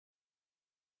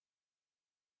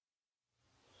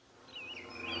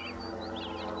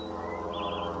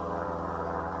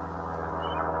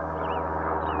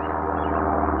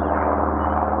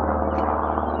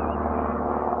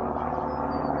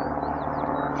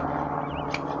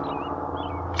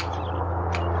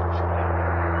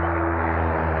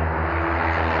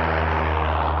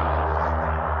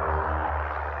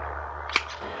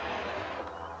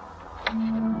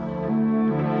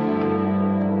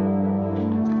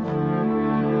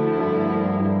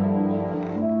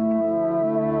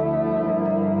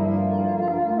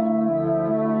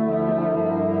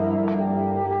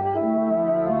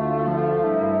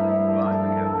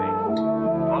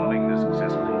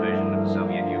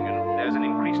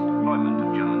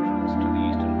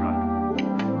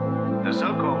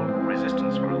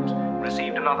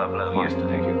another blow yesterday.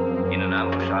 Thank you. In an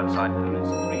ambush outside Paris,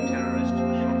 3 terrorists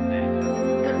were shot dead.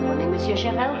 Good morning, Monsieur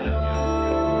Chavel.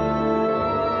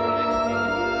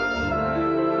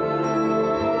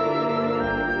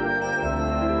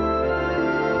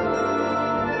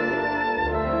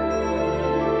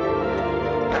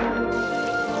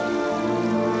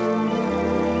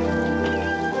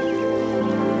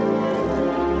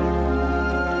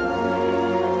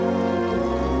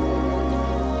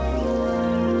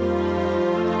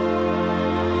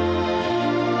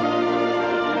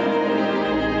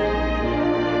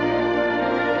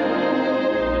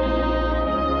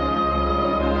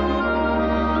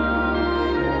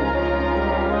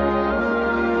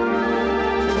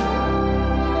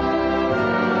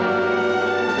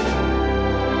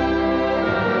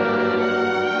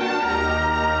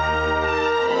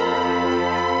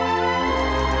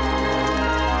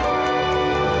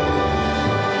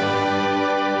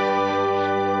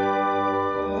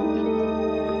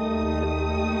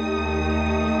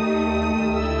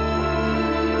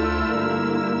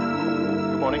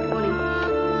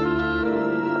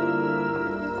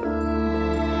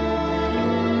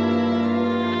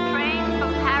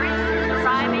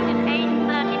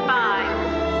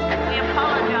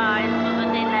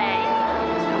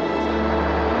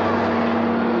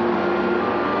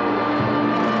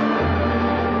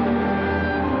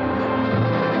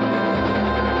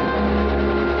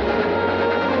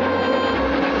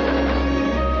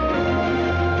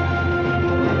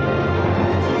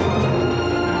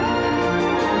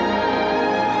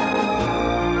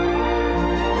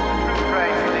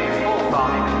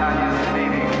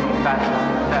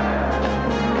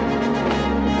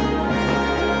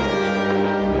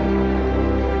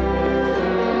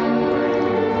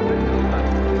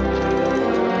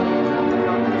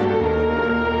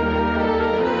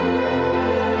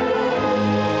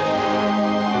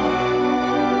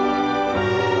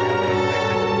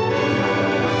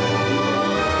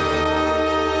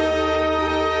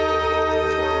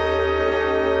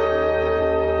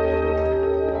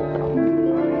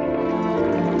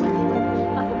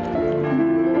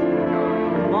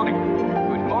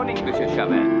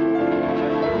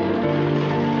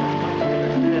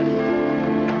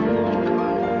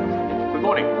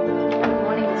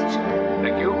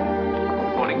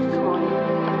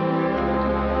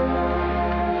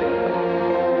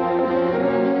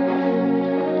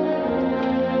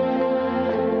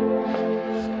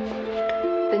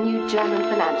 German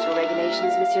financial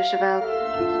regulations, Monsieur Chavel.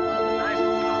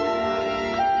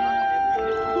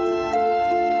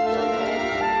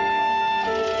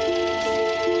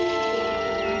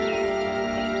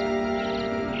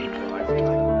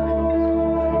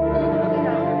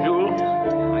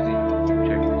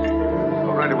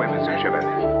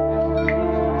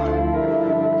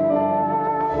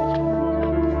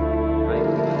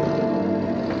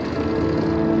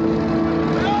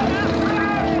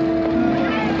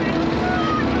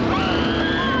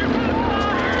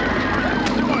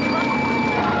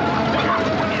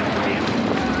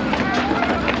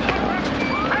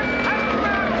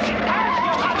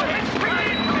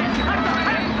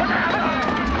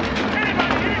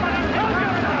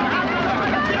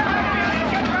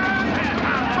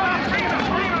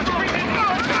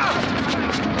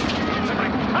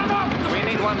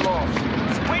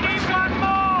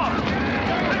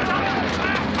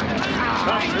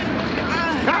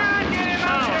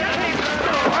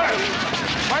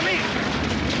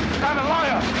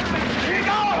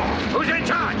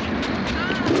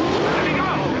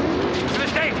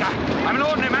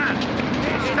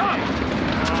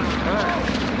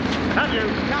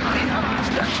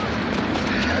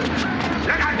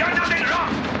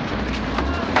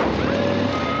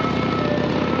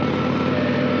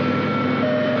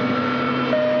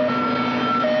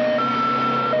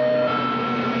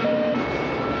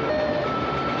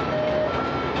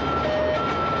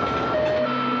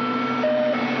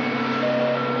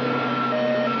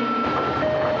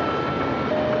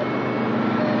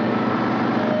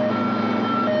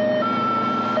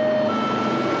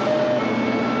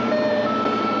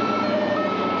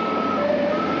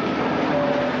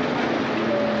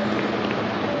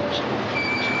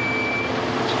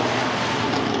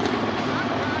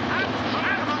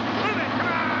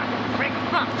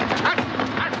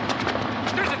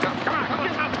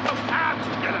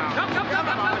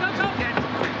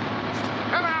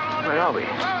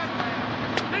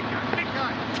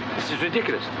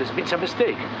 Ridiculous. There's been some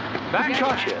mistake. Who's in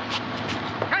charge here?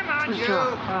 Come on, you!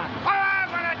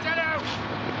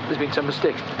 There's been some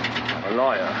mistake. I'm a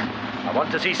lawyer. I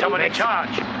want to see someone in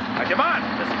charge. I demand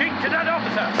to speak to that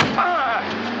officer.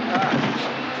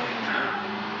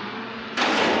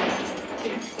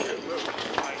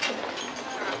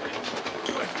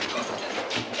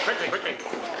 Quickly.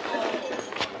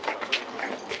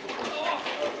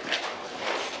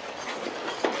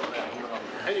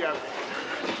 Here you go.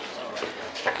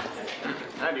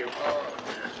 And you.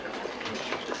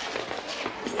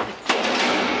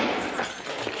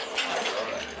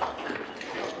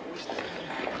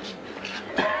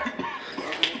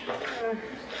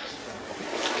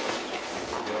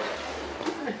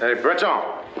 Hey, Breton,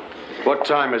 what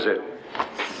time is it?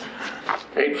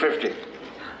 8:50.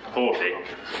 40.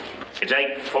 It's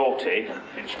 8:40.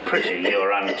 It's pretty,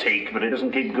 your antique, but it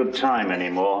doesn't keep good time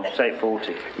anymore. Say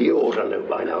 40. You ought to know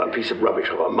by now a piece of rubbish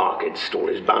of a market stall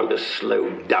is bound to slow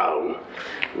down,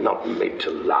 not made to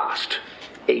last.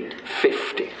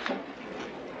 8:50.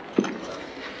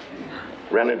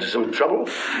 Ran into some trouble?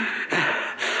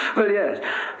 Well, yes.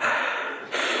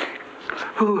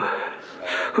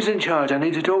 Who's in charge? I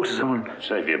need to talk to someone.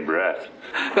 Save your breath.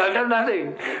 I've done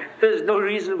nothing. There's no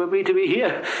reason for me to be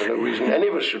here. There's no reason any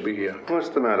of us should be here. What's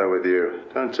the matter with you?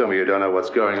 Don't tell me you don't know what's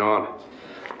going on.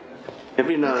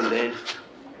 Every now and then,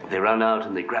 they run out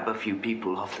and they grab a few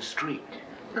people off the street.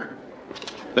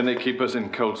 Then they keep us in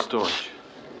cold storage.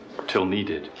 Till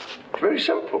needed. It's very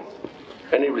simple.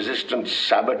 Any resistance,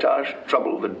 sabotage,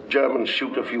 trouble, the Germans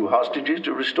shoot a few hostages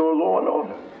to restore law and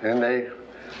order. And they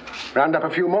round up a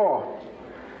few more.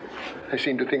 They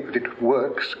seem to think that it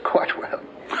works quite well.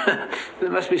 There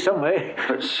must be some way.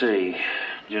 Let's see.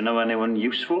 Do you know anyone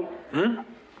useful?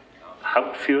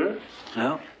 Hauptführer?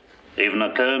 No. Even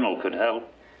a colonel could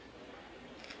help.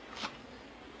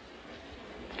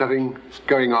 Nothing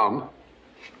going on.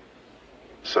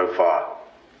 So far.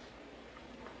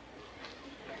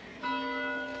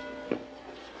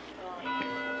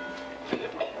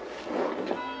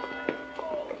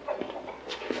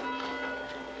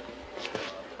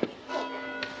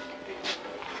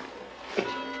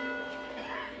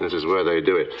 This is where they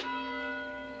do it.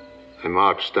 They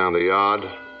march down the yard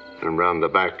and round the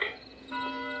back,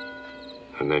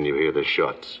 and then you hear the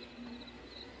shots.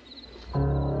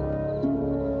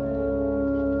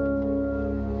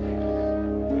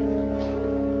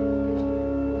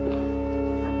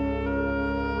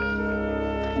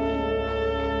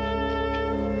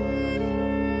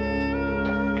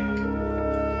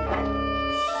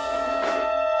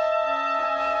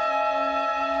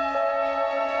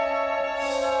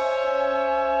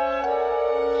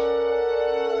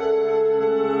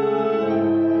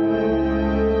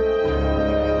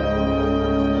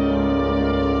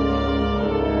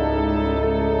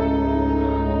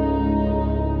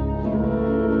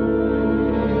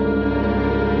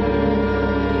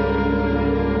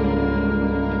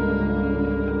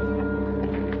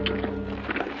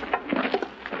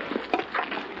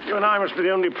 Must be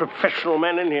the only professional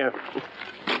men in here.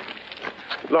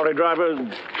 Lorry driver,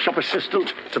 shop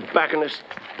assistant, tobacconist,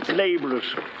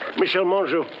 labourers. Michel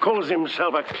Mongeau calls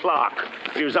himself a clerk.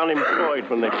 He was unemployed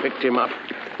when they picked him up.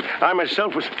 I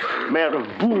myself was mayor of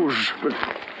Bourges, but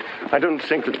I don't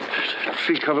think that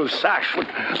three-covered sash would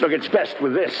look its best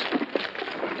with this.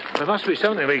 There must be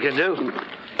something we can do.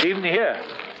 Even here,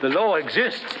 the law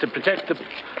exists to protect the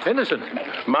innocent.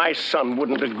 My son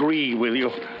wouldn't agree with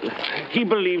you. He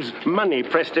believes money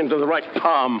pressed into the right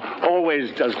palm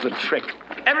always does the trick.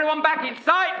 Everyone back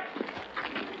inside!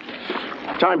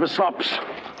 Time for slops.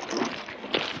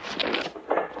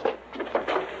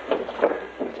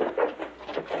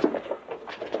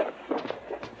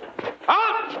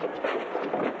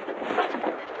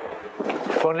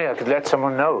 If only I could let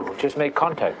someone know. Just make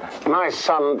contact. My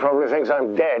son probably thinks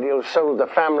I'm dead. He'll have sold the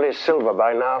family silver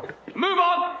by now. Move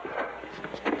on!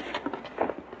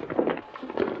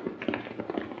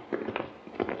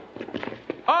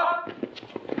 Up!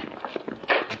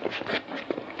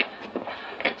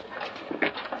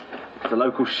 The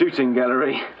local shooting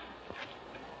gallery.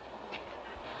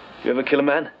 You ever kill a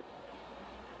man?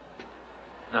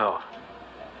 No.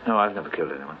 No, I've never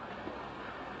killed anyone.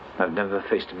 I've never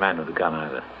faced a man with a gun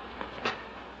either.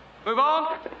 Move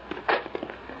on!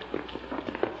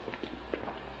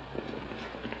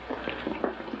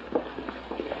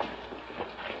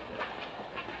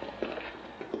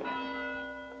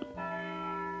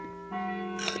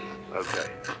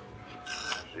 Okay.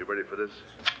 So you ready for this?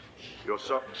 Your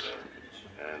socks,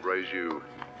 and raise you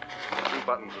 2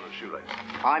 buttons and a shoelace.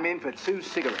 I'm in for 2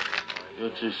 cigarettes. Your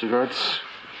 2 cigarettes,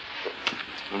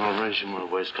 and I'll raise you my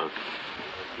waistcoat.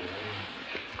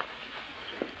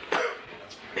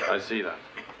 I see that.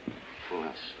 Well,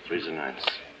 that's 3s and 9s.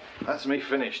 That's me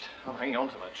finished. I'm hanging on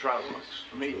to my trousers.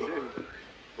 Me too.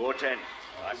 410.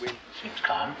 I win. Seems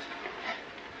calm.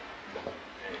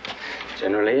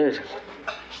 Generally is.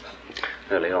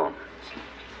 Early on.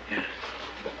 Yeah.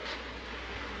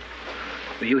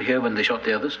 Were you here when they shot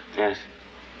the others? Yes.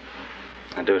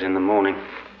 I do it in the morning.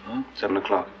 Oh? 7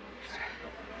 o'clock.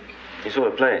 You saw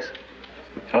the place?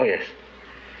 Oh, yes.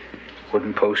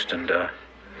 Wooden post and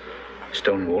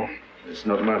stone wall. It's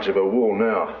not much of a wall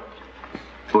now.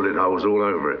 Bullet holes all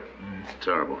over it.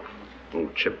 Terrible. All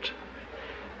chipped.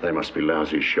 They must be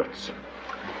lousy shots.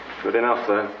 Good enough,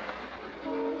 though.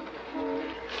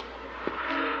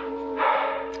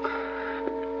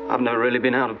 I've never really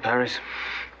been out of Paris.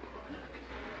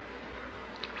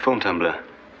 Fontainebleau.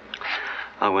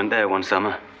 I went there one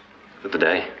summer for the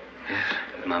day. Yes.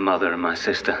 With my mother and my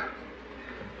sister.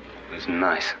 It was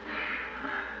nice.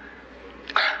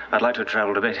 I'd like to have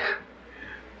travelled a bit.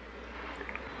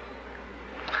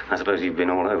 I suppose you've been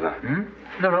all over.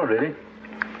 No, not really.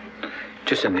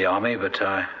 Just in the army, but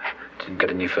I didn't get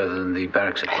any further than the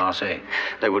barracks at Marseille.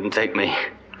 They wouldn't take me.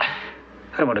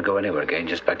 I don't want to go anywhere again,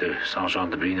 just back to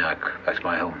Saint-Jean-de-Brinac, back to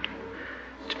my home.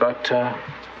 It's about,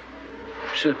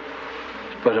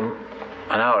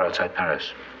 an hour outside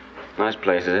Paris. Nice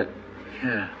place, is it?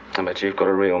 Yeah. I bet you've got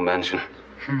a real mansion.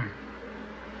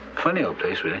 Funny old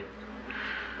place, really.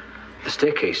 The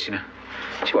staircase, you know.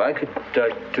 See, well, I could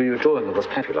do you a drawing of this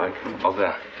pet, if you like. Of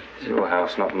there. It's your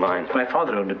house, not mine. My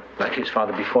father owned it, like his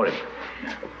father before him.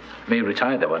 Yeah. May he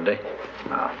retired there one day.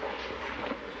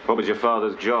 What was your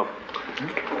father's job?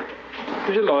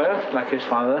 He was a lawyer, like his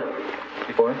father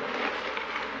before him.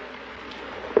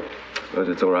 Suppose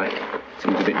it's all right.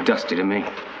 Seems a bit dusty to me.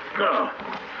 No.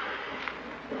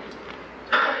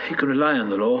 You can rely on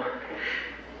the law.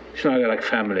 It's not like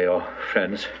family or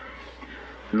friends.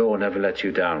 Law never lets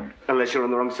you down. Unless you're on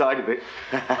the wrong side of it.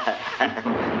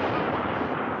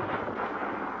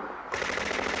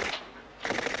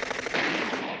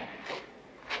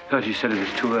 Thought you said it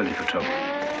was too early for trouble.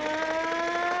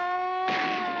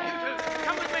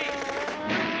 Come with me.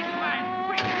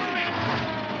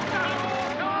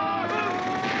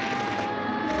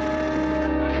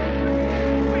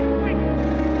 Quick, moving.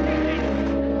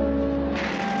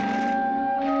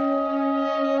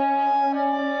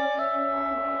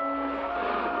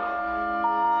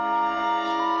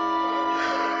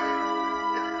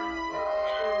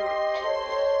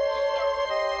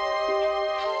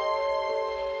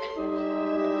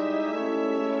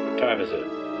 What time is it?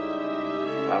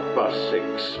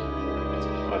 6:30.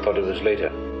 I thought it was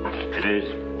later. It is.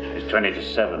 It's 20 to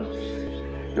 7.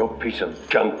 Your piece of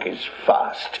junk is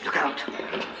fast. Look out.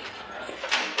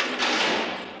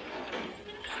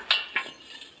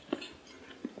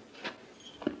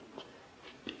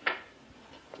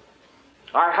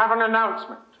 I have an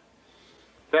announcement.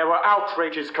 There were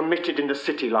outrages committed in the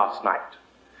city last night.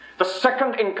 The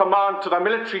second in command to the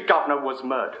military governor was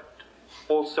murdered.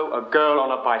 Also a girl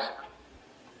on a bicycle.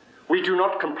 We do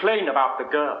not complain about the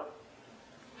girl.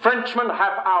 Frenchmen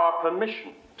have our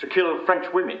permission to kill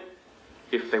French women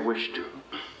if they wish to.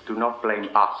 Do not blame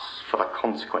us for the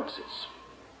consequences.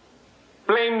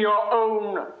 Blame your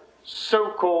own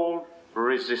so-called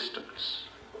resistance.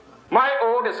 My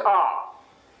orders are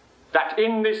that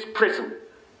in this prison,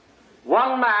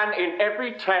 1 man in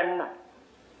every 10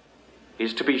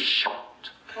 is to be shot.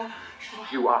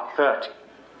 You are 30.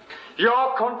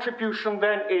 Your contribution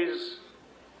then is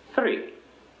 3.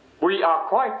 We are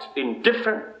quite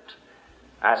indifferent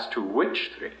as to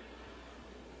which 3.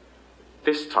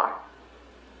 This time,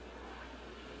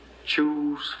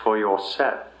 choose for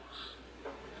yourselves.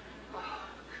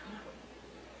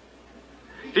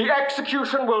 The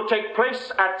execution will take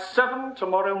place at 7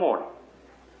 tomorrow morning.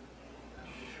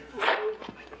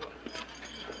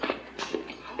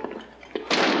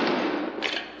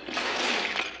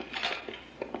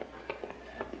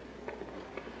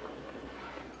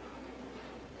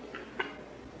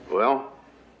 Well,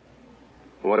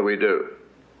 what do we do?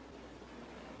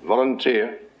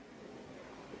 Volunteer?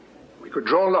 We could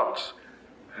draw lots.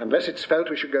 Unless it's felt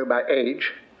we should go by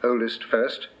age, oldest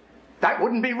first. That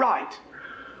wouldn't be right.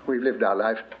 We've lived our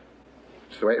life.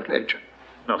 It's the way of nature.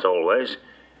 Not always.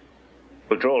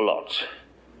 We'll draw lots.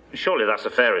 Surely that's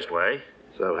the fairest way.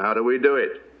 So how do we do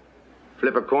it?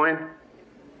 Flip a coin?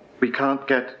 We can't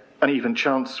get an even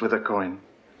chance with a coin.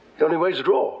 The only way is to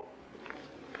draw.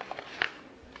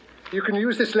 You can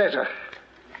use this letter.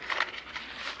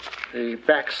 The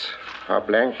backs are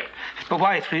blank. But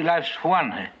why 3 lives for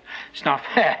 1? It's not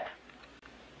fair.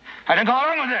 I don't go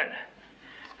along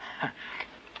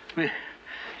with it.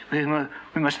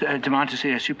 We must demand to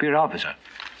see a superior officer.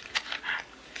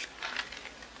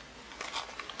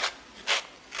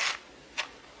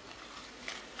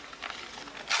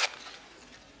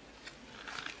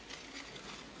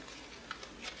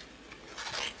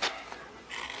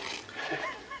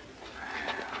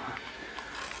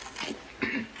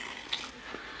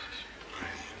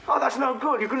 That's no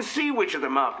good. You can see which are the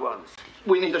marked ones.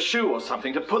 We need a shoe or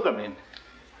something to put them in.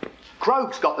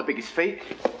 Krog's got the biggest feet.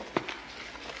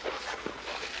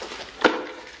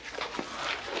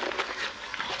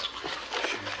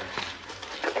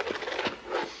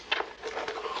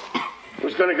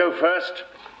 Who's going to go first?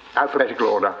 Alphabetical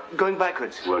order. Going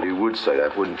backwards. Well, you would say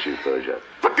that, wouldn't you, Persia?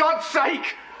 For God's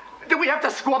sake! Do we have to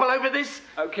squabble over this?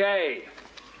 Okay.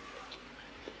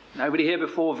 Nobody here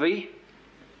before V?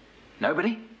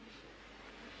 Nobody?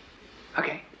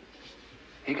 Okay.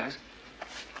 Here goes.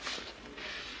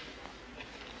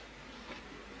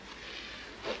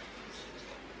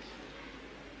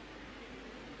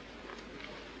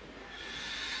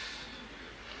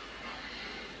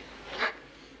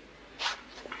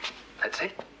 That's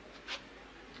it.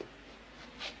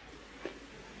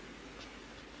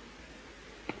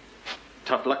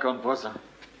 Tough luck on Voisin,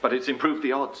 but it's improved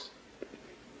the odds.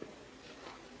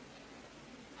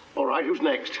 All right, who's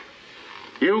next?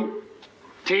 U,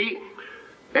 T,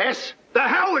 S. The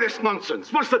hell with this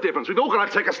nonsense. What's the difference? We've all got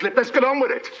to take a slip. Let's get on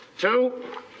with it. 2,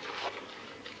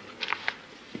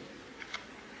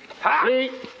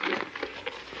 3,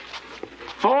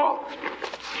 4,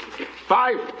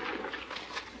 5,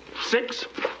 6,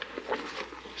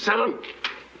 7,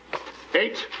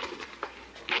 8,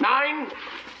 9.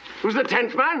 Who's the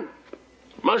 10th man?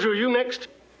 Monsieur, you next.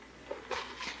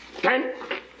 10,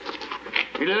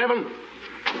 11,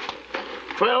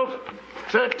 12,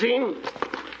 13,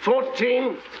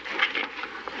 14,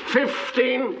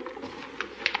 15,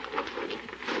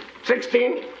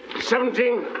 16,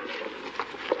 17,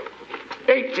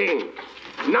 18,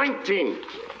 19,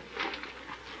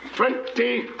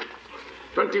 20,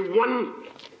 21,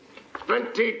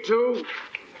 22.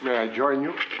 May I join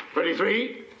you?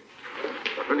 23,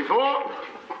 24,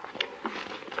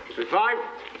 25,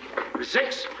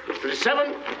 26,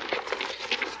 27.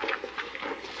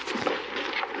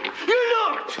 You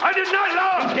looked! I did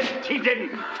not look! He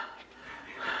didn't.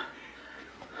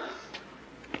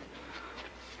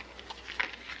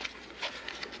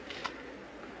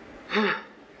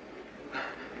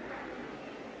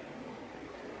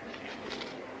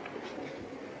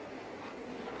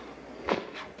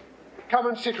 Come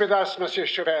and sit with us, Monsieur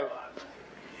Chavel.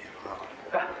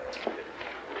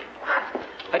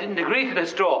 I didn't agree to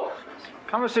this draw.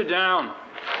 Come and sit down.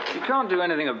 You can't do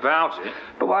anything about it.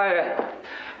 But why?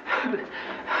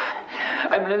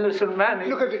 I'm an innocent man.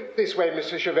 Look at it this way,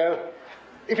 Monsieur Chavel.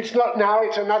 If it's not now,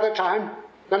 it's another time.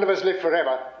 None of us live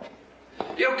forever.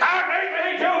 You can't make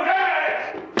me do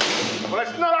that! Well,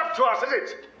 it's not up to us, is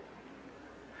it?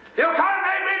 You can't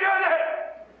make me do that!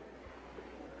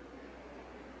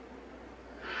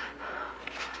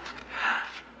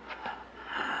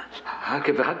 I'll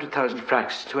give 100,000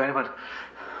 francs to anyone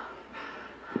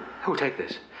who'll take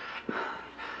this.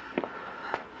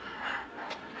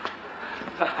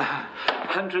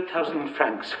 100,000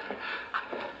 francs.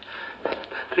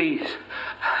 Please.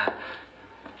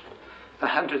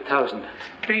 100,000.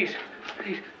 Please.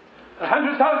 Please.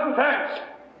 100,000 francs!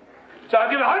 So I'll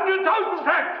give 100,000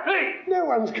 francs, please! No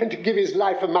one's going to give his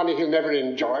life for money he'll never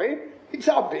enjoy. It's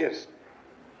obvious.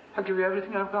 I'll give you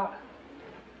everything I've got.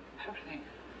 Everything.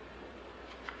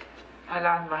 My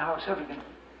land, my house, everything.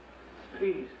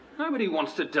 Please. Nobody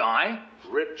wants to die.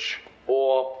 Rich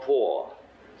or poor.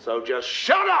 So just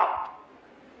shut up!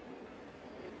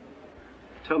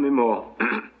 Tell me more.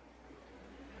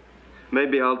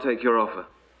 Maybe I'll take your offer.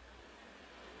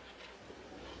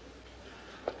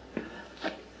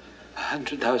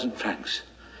 100,000 francs.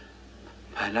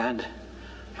 My land,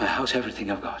 my house,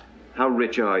 everything I've got. How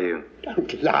rich are you?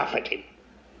 Don't laugh at him.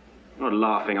 I'm not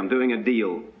laughing. I'm doing a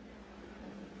deal.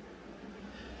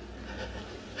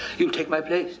 You'll take my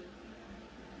place.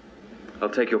 I'll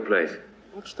take your place.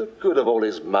 What's the good of all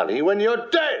his money when you're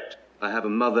dead? I have a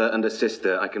mother and a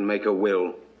sister. I can make a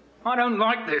will. I don't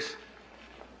like this.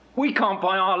 We can't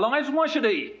buy our lives. Why should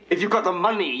he? If you've got the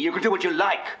money, you can do what you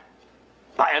like.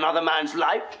 Buy another man's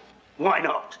life? Why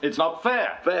not? It's not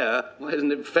fair. Fair? Why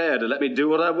isn't it fair to let me do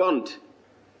what I want?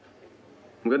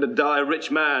 I'm going to die a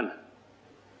rich man.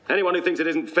 Anyone who thinks it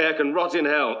isn't fair can rot in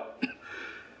hell.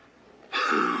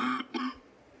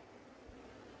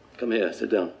 Come here, sit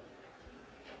down.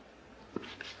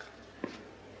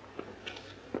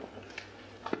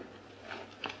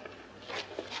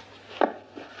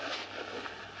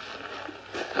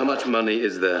 How much money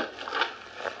is there?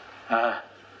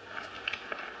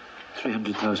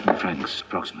 300,000 francs,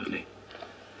 approximately.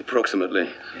 Approximately?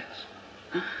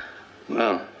 Yes.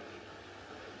 Well.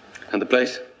 And the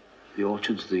place? The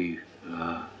orchards, the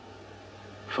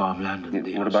farmland, and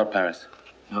the What house. about Paris?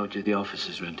 No, the office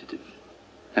is rented.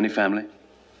 Any family?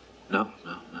 No.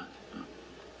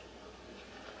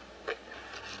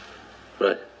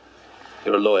 Right.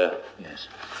 You're a lawyer. Yes.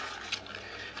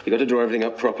 You got to draw everything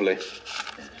up properly.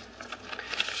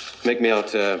 Make me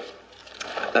out,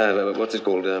 what's it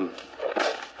called?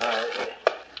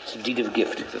 It's a deed of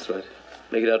gift. That's right.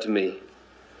 Make it out to me.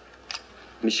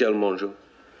 Michel Mongeau.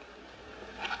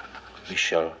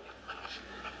 Michel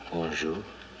Mongeau.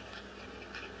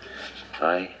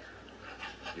 I,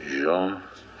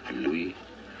 Jean-Louis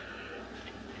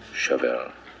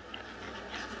Chavel.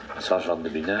 Sergeant de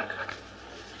Binac.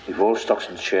 We've all stocks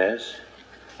and shares,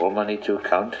 all money to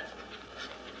account,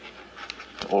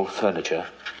 all furniture,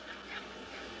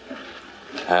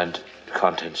 and the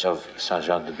contents of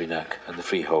Saint-Jean de Binac and the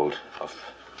freehold of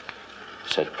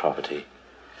said property.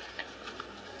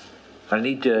 I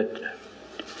need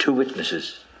 2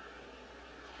 witnesses.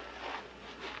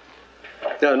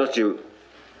 No, not you.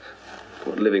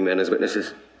 What living men as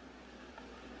witnesses?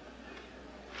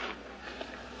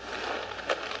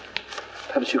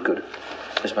 Perhaps you could.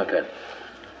 Here's my pen.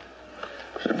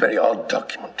 It's a very odd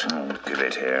document. Oh, give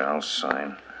it here. I'll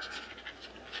sign.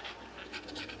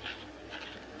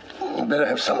 You better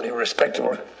have somebody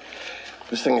respectable.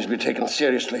 This thing is to be taken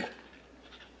seriously.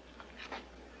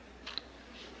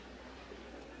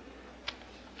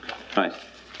 Right.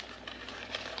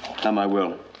 Now my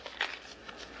will.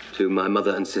 To my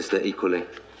mother and sister equally.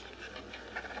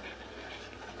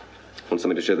 Want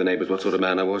something to show the neighbours what sort of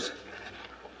man I was?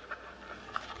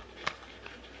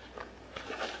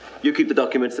 You keep the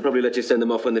documents. They'll probably let you send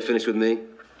them off when they're finished with me.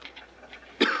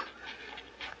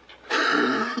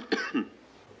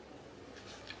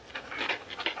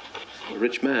 A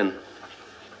rich man.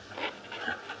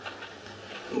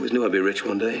 Always knew I'd be rich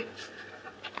one day.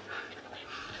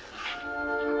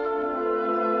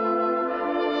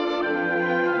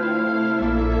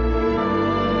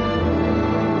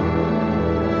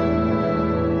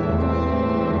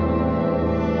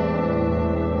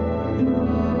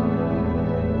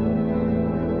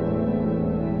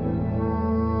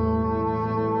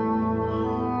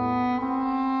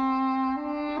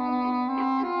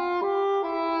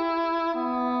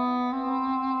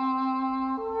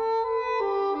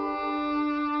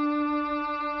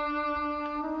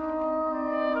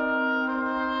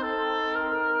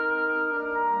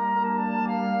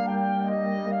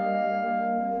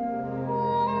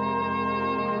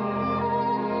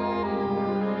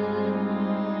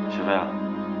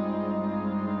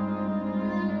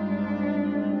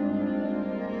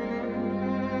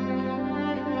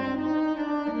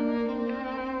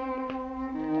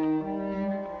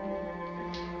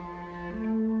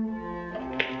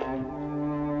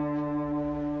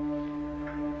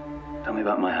 Tell me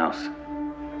about my house.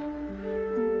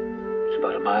 It's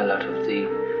about a mile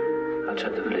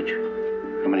outside the village.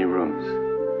 How many rooms?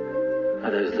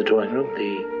 There's the drawing room,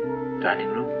 the dining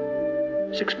room,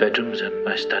 6 bedrooms, and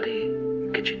my study,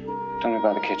 kitchen. Tell me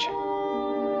about the kitchen.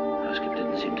 The housekeeper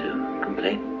didn't seem to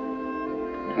complain.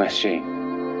 Where's she? I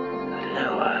don't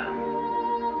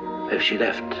know. Maybe she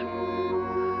left.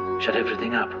 Shut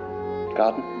everything up.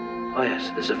 Garden? Oh,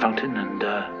 yes. There's a fountain and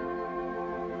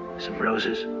some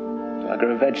roses. Do I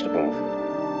grow vegetables?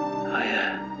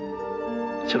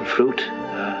 Some fruit,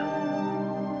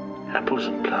 apples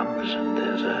and plums, and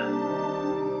there's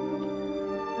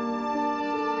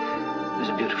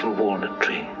a beautiful walnut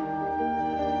tree.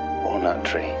 Walnut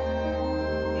tree?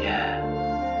 Yeah.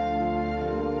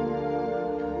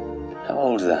 How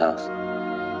old is the house?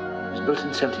 It was built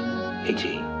in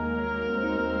 1780.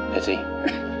 Pity.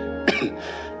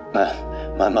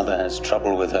 My mother has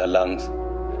trouble with her lungs.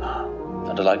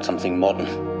 I'd like something modern.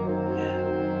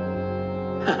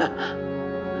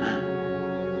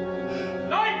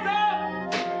 Lights up!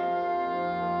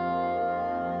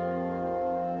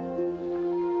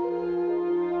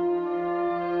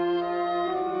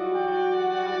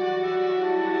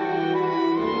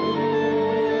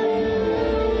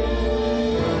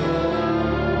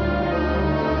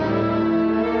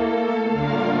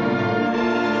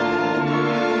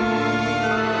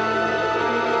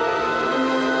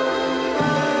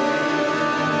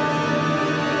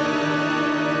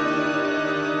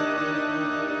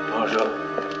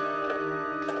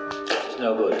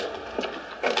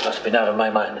 Out of my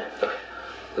mind.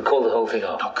 We'll call the whole thing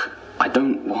off. Look, I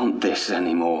don't want this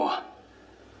anymore.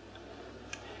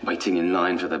 Waiting in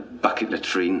line for the bucket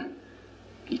latrine,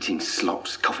 eating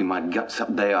slops, coughing my guts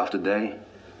up day after day.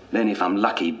 Then, if I'm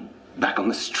lucky, back on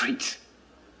the street.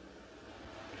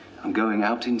 I'm going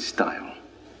out in style.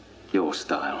 Your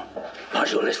style.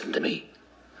 Marshal, listen to me.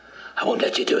 I won't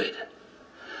let you do it.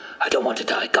 I don't want to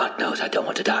die. God knows I don't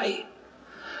want to die.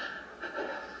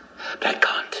 But I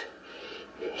can't.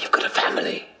 You've got a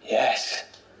family. Yes.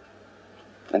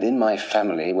 And in my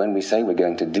family, when we say we're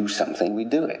going to do something, we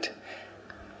do it.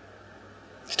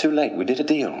 It's too late. We did a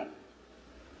deal.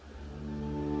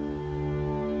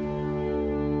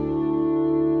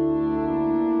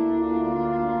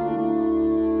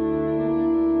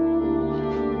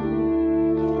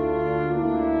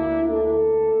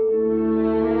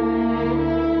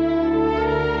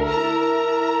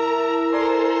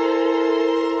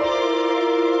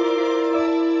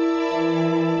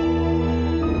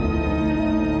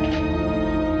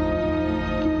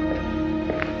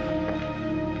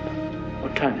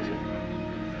 What time is it?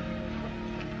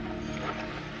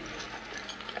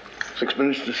 6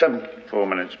 minutes to 7. 4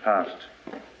 minutes past.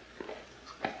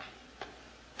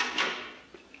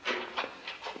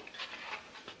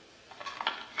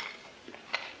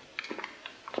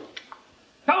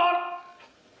 Come on!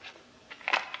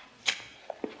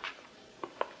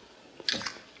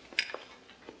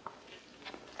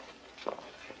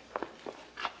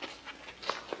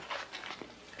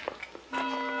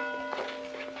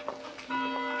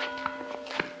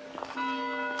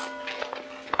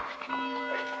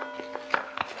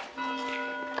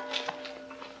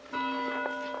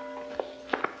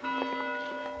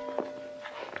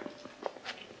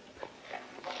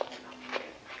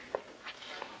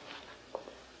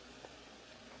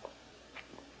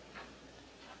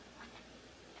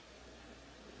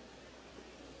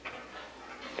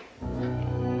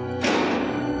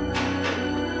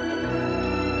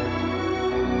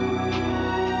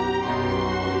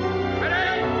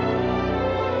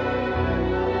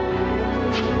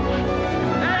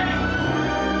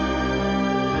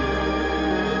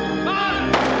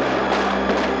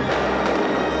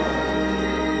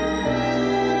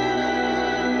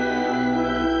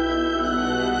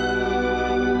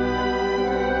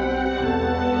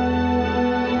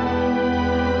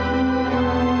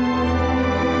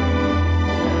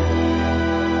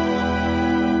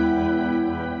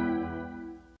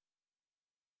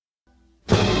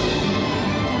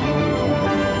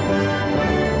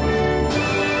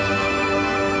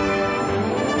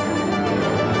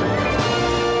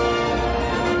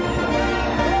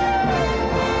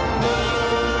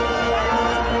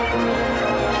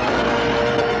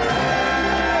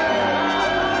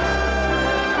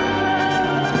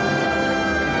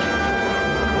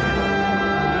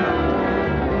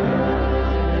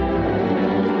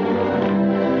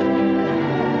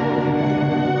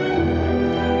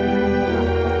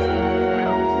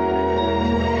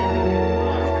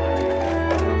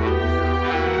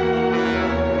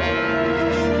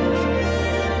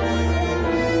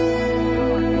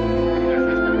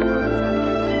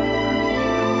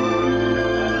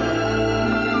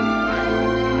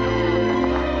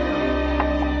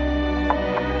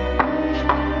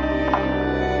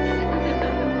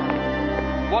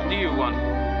 What do you want?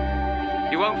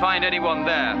 You won't find anyone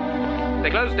there. They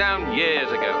closed down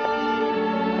years ago.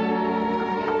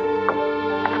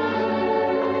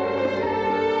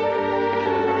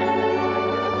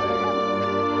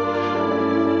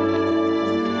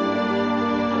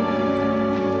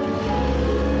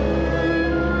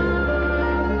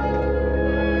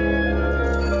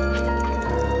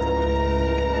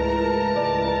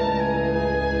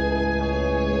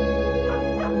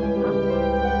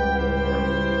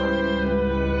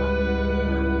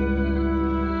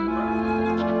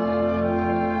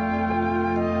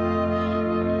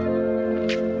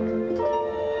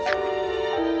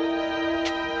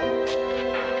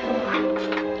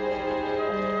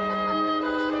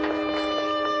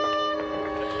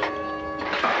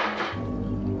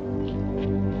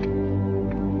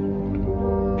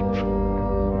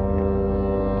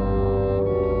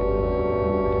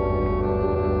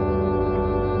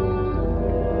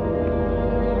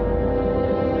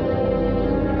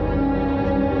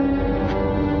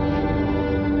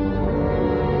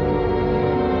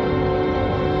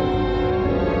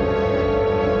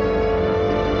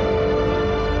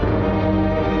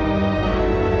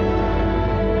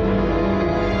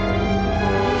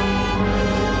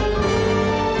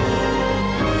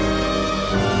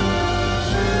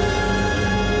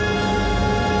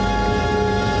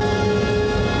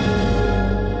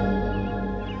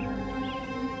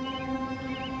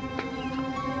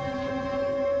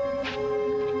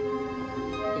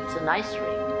 Nice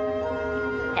ring.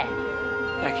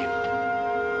 Thank you.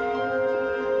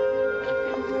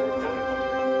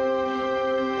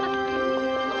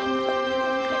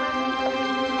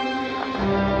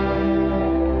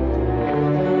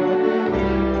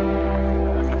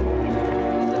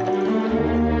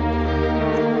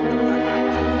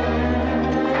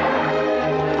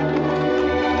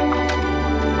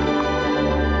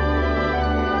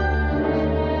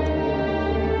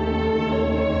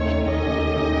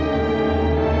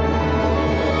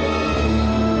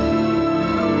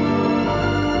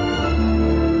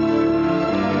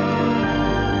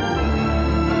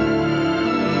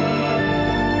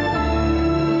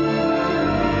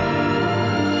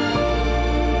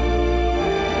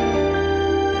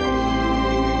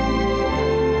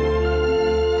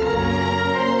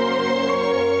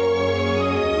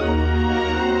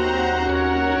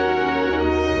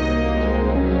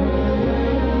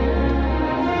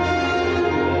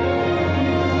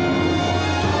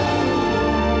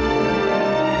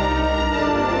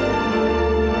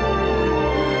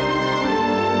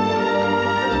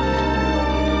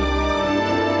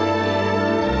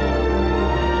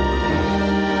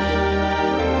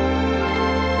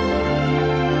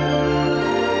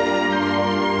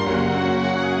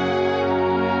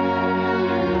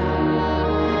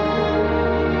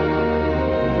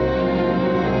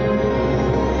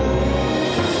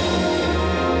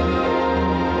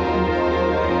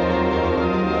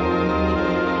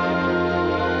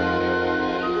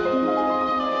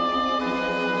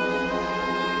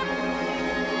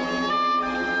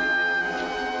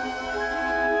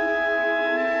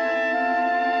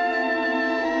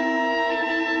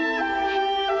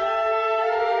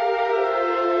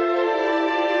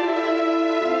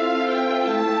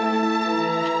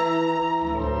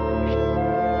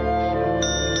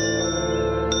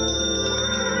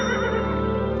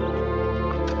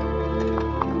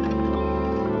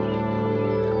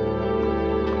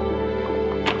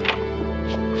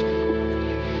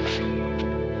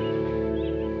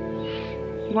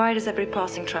 Why does every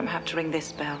passing tram have to ring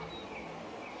this bell?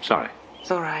 Sorry.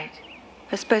 It's all right.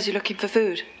 I suppose you're looking for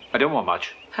food. I don't want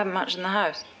much. Haven't much in the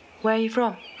house. Where are you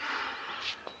from?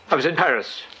 I was in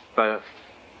Paris, but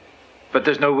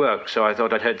there's no work, so I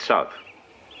thought I'd head south.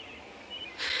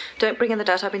 Don't bring in the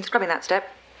dirt. I've been scrubbing that step.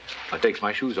 I takes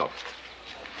my shoes off.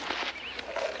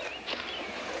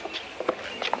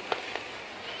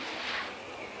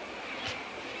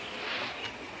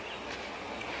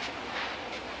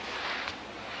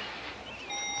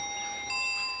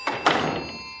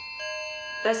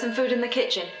 There's some food in the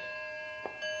kitchen.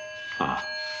 Ah.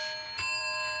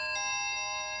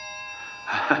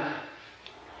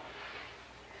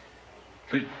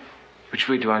 Which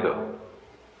way do I go?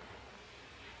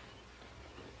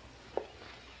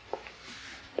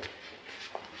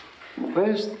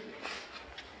 Where's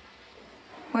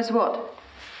what?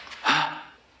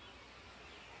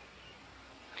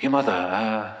 Your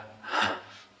mother?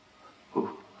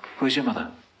 Who's your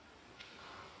mother?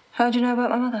 How do you know about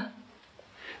my mother?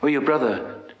 Well, your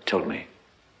brother told me.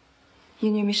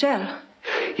 You knew Michel?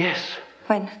 Yes.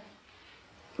 When?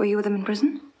 Were you with him in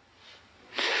prison?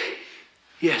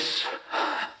 Yes.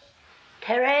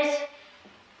 Therese?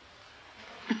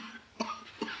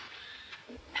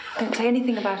 Don't say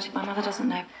anything about it. My mother doesn't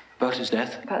know. About his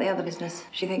death? About the other business.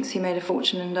 She thinks he made a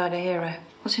fortune and died a hero.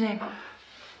 What's your name?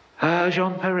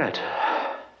 Jean Perret.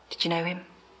 Did you know him?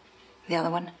 The other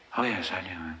one? Oh, yes, I knew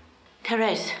him.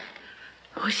 Therese,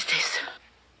 who is this?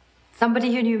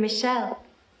 Somebody who knew Michel.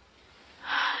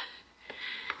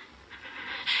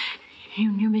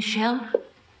 You knew Michel?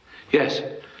 Yes.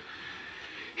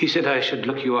 He said I should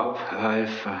look you up.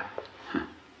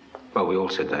 Well, we all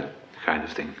said that kind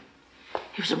of thing.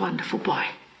 He was a wonderful boy.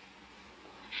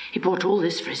 He bought all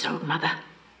this for his own mother.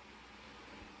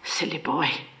 Silly boy.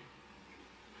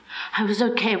 I was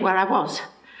okay where I was.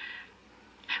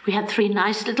 We had 3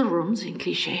 nice little rooms in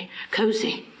Cliché,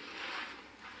 cosy.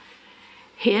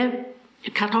 Here,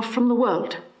 you're cut off from the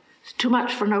world. It's too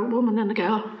much for an old woman and a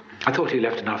girl. I thought he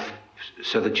left enough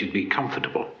so that you'd be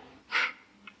comfortable.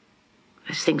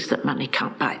 There's things that money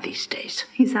can't buy these days.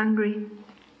 He's hungry.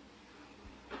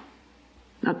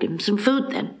 I'll give him some food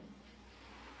then.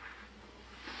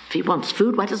 If he wants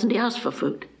food, why doesn't he ask for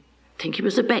food? Think he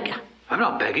was a beggar? I'm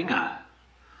not begging. I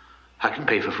can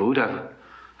pay for food. I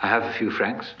have a few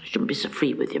francs. You shouldn't be so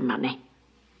free with your money.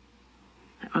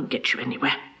 That won't get you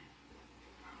anywhere.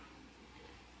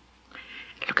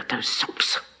 Look at those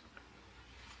sops.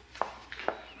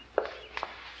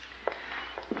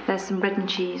 There's some bread and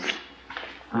cheese.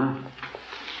 Huh?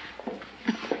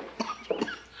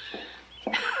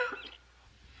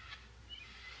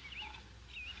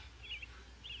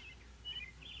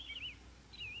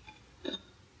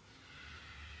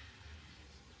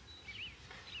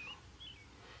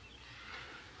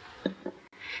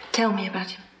 Tell me about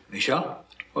him. Michel?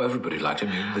 Oh, everybody liked him.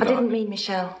 I didn't mean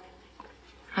Michel.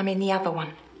 I mean the other one.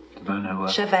 No.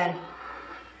 Chavel.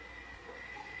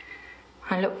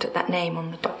 I looked at that name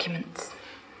on the documents.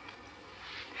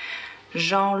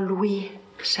 Jean-Louis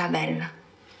Chavel.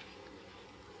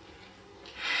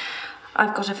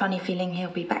 I've got a funny feeling he'll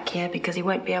be back here because he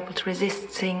won't be able to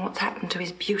resist seeing what's happened to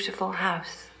his beautiful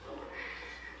house.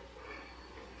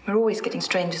 We're always getting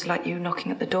strangers like you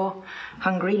knocking at the door,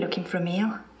 hungry, looking for a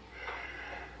meal.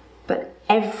 But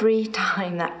every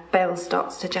time that bell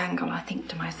starts to jangle, I think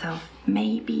to myself,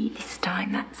 maybe this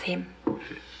time that's him.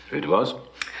 If it was?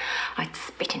 I'd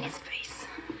spit in his face.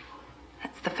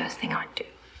 That's the first thing I'd do.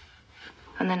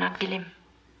 And then I'd kill him.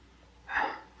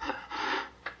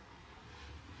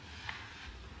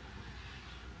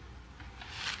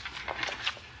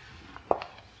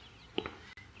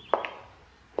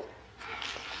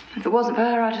 If it wasn't for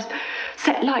her, I'd just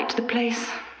set light to the place.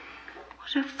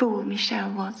 What a fool Michel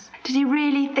was. Did he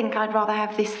really think I'd rather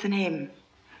have this than him?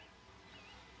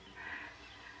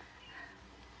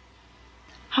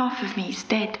 Half of me's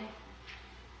dead.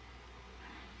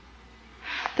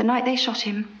 The night they shot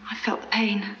him, I felt the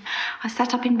pain. I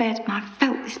sat up in bed and I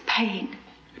felt this pain.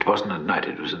 It wasn't at night,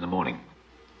 it was in the morning.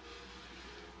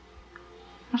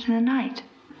 Not in the night?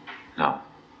 No.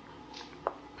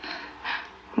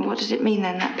 Well, what does it mean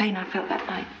then, that pain I felt that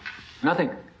night? Nothing.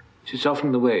 It's just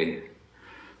often the way.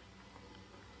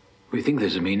 We think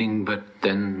there's a meaning, but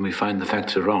then we find the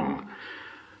facts are wrong.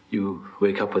 You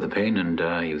wake up with a pain and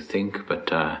you think,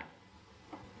 but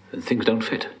things don't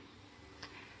fit.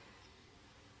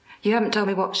 You haven't told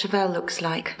me what Chavel looks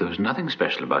like. There was nothing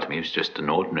special about him. He was just an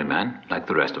ordinary man, like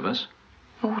the rest of us.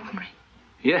 Ordinary?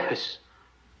 Yes.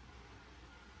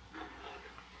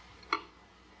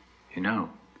 You know,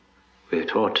 we're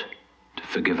taught to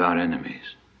forgive our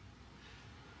enemies.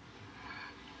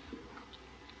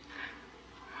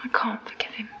 I can't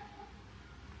forgive him.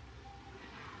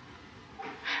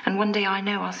 And one day I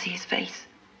know I'll see his face.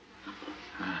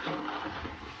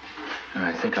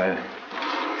 I think I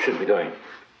should be going.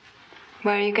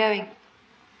 Where are you going?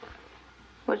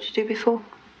 What did you do before?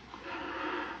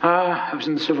 I was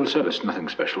in the civil service, nothing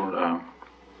special.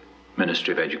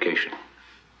 Ministry of Education.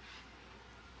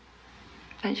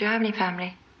 Don't you have any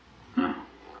family? No.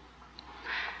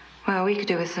 Well, we could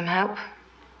do with some help.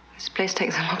 This place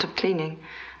takes a lot of cleaning.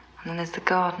 And then there's the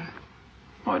garden.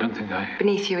 Oh, I don't think I...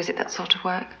 Beneath you, is it that sort of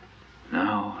work?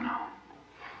 No.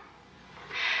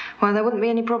 Well, there wouldn't be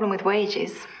any problem with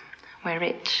wages. We're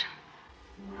rich.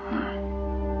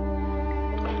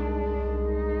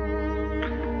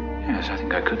 Yes, I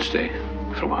think I could stay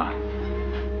for a while.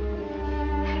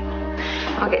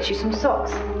 I'll get you some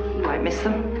socks. You won't miss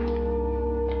them.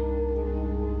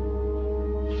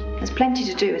 There's plenty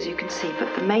to do, as you can see,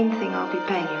 but the main thing I'll be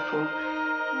paying you for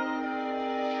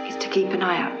is to keep an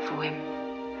eye out for him.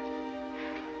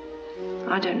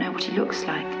 I don't know what he looks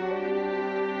like.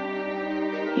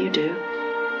 You do.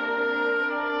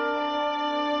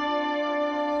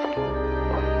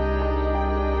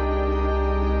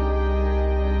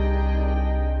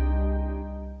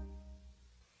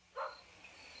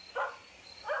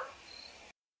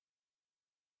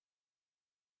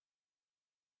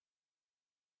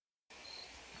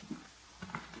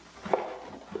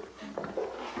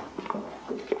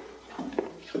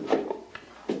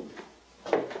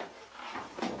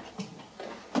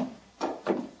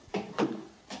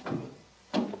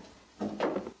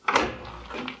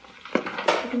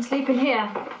 Sleep in here.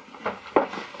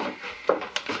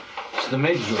 It's the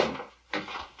maid's room.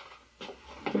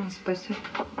 I suppose so.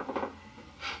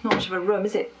 Not much of a room,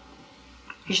 is it?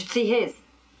 You should see his.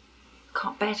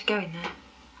 Can't bear to go in there.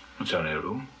 It's only a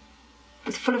room.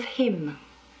 It's full of him.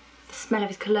 The smell of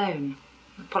his cologne.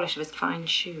 The polish of his fine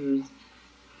shoes.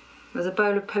 There's a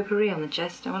bowl of potpourri on the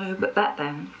chest. I wonder who put that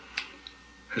there.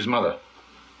 His mother.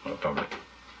 Well, probably.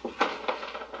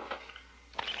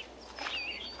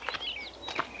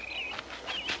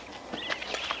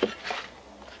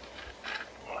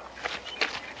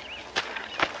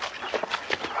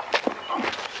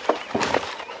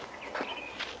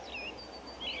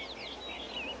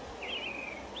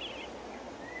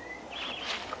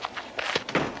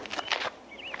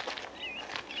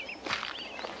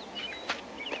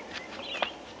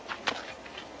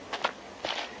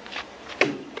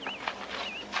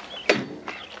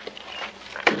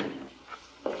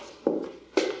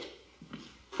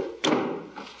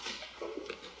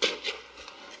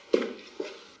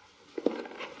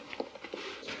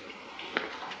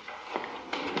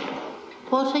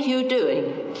 What are you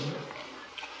doing?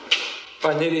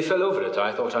 I nearly fell over it.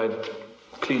 I thought I'd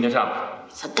clean it up.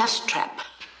 It's a dust trap.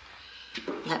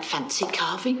 That fancy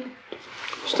carving.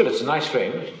 Still, it's a nice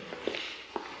frame.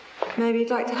 Maybe you'd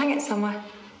like to hang it somewhere.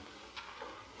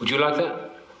 Would you like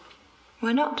that?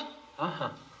 Why not? Uh-huh.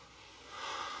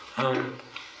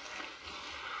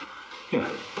 Yeah.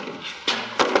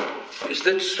 Is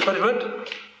that where it went?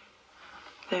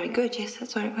 Very good, yes,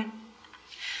 that's where it went.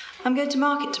 I'm going to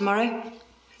market tomorrow.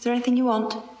 Is there anything you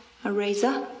want? A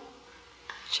razor?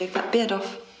 Shave that beard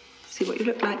off. See what you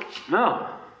look like. No.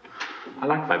 I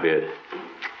like my beard.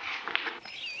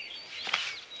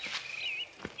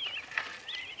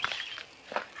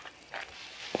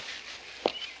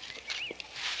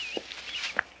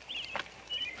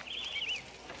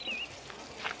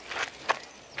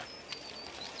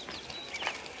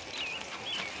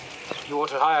 You ought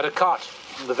to hire a cart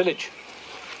from the village.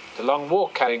 It's a long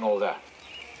walk carrying all that.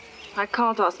 I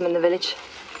can't ask them in the village.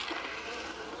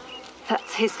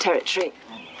 That's his territory.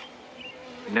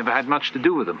 You never had much to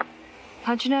do with them.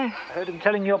 How'd you know? I heard him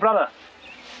telling your brother.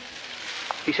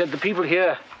 He said the people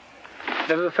here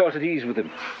never felt at ease with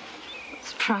him.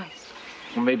 Surprised.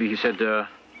 Or maybe he said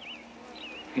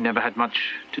he never had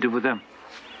much to do with them.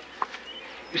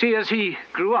 You see, as he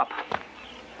grew up,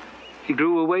 he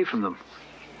grew away from them.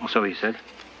 Or so he said.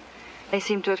 They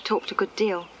seem to have talked a good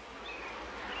deal.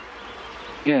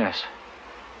 Yes.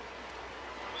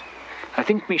 I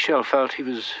think Michel felt he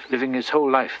was living his whole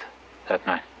life that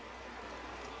night.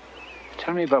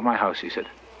 Tell me about my house, he said.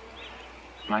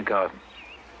 My garden.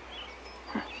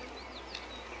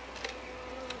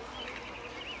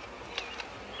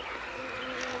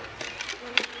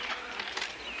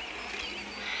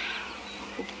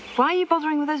 Why are you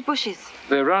bothering with those bushes?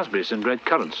 They're raspberries and red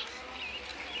currants.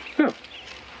 Yeah,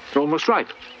 they're almost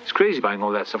ripe. It's crazy buying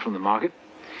all that stuff from the market.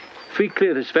 If we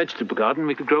clear this vegetable garden,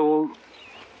 we could grow all...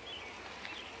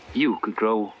 You could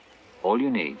grow all you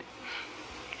need.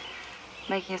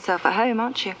 Making yourself at home,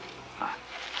 aren't you?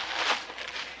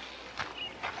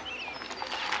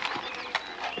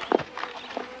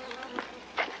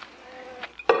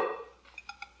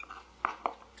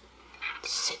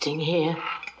 Sitting here,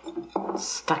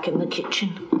 stuck in the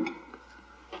kitchen.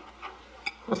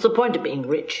 What's the point of being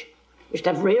rich? You should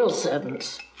have real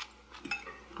servants,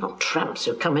 not tramps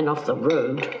who come in off the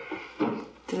road.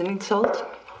 Does it need salt?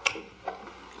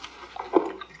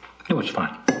 No, it's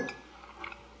fine.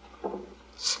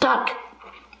 Stuck.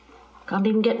 Can't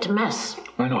even get to Mass.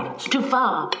 Why not? It's too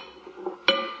far.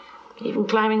 Even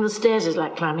climbing the stairs is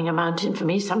like climbing a mountain for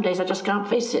me. Some days I just can't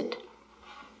face it.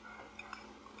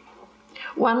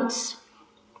 Once,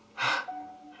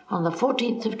 on the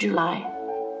 14th of July,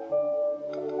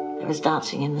 there was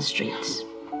dancing in the streets.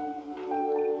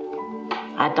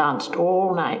 I danced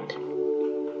all night.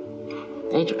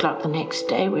 8 o'clock the next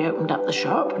day, we opened up the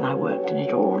shop, and I worked in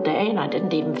it all day, and I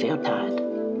didn't even feel tired.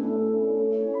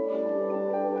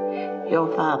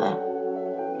 Your father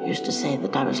used to say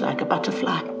that I was like a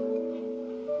butterfly.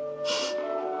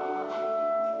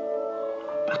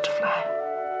 Butterfly.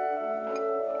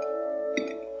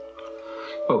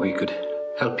 Well, we could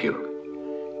help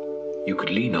you. You could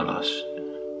lean on us.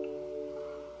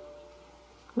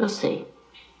 We'll see.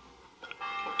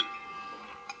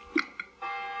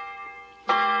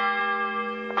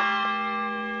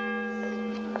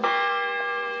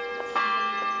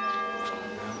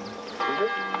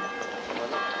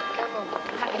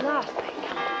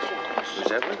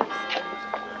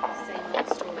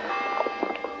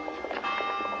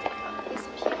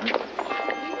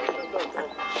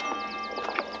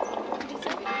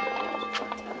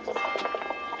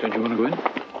 Don't you want to go in?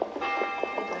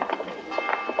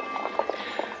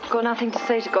 Got nothing to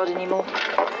say to God anymore.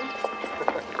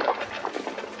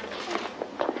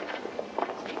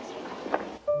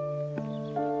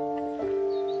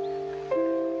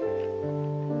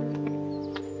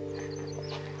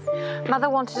 Mother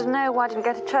wanted to know why I didn't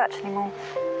go to church anymore.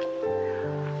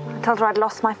 I told her I'd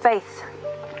lost my faith.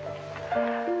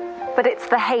 But it's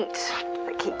the hate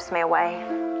that keeps me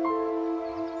away.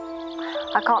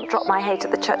 I can't drop my hate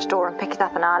at the church door and pick it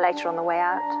up an hour later on the way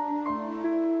out.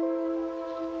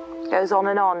 It goes on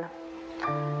and on.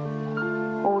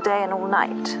 All day and all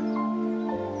night.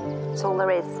 That's all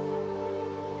there is.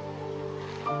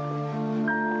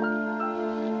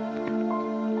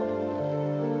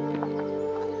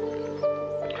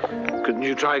 Couldn't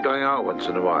you try going out once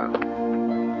in a while?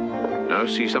 No,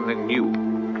 see something new.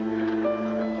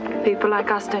 People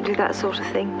like us don't do that sort of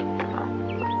thing.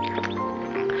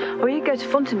 Or you go to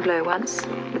Fontainebleau once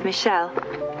with Michelle.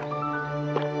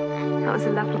 That was a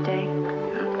lovely day.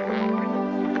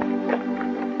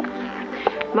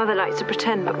 Mother liked to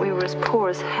pretend, but we were as poor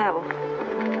as hell.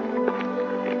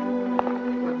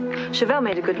 Chavel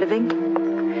made a good living.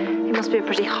 He must be a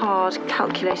pretty hard,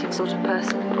 calculating sort of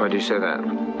person. Why do you say that?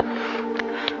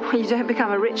 Well, you don't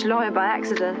become a rich lawyer by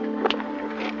accident.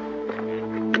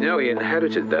 No, he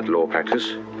inherited that law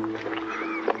practice.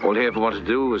 All he ever wanted to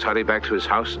do was hurry back to his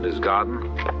house and his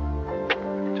garden.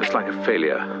 Just like a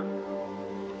failure.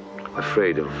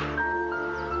 Afraid of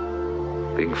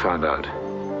being found out.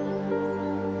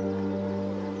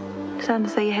 Sounds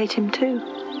as though you hate him too.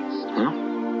 Huh?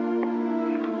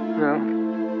 No.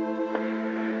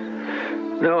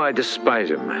 No, I despise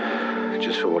him.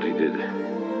 Just for what he did.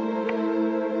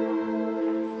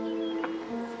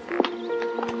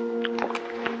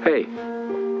 Hey,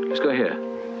 let's go here.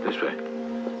 This way.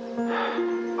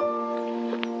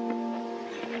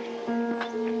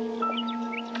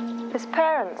 His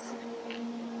parents.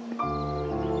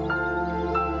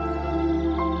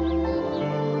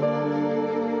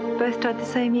 Both died the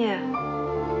same year.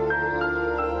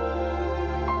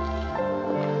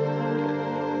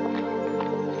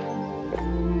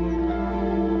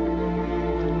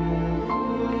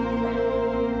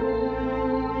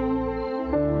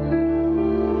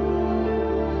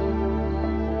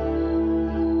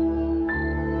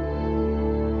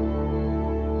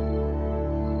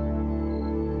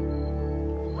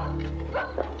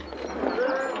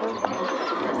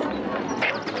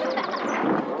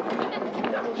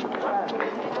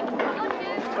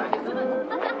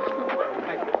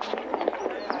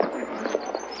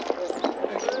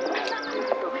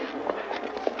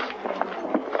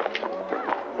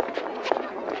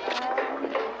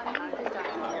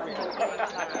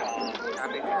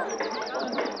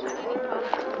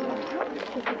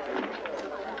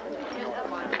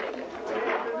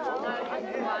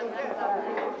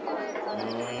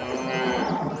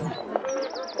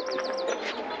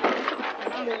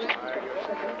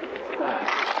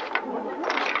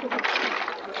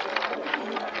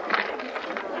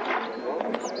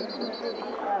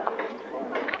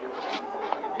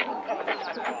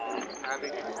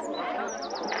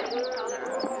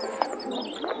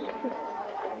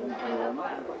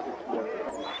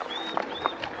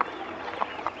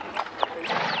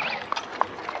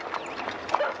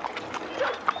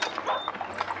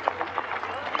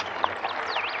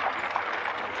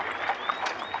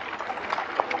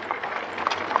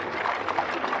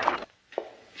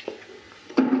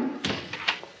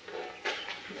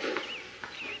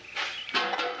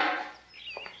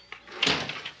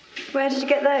 Where did you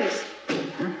get those?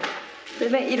 They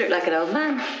make you look like an old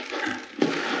man.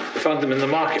 I found them in the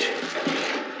market.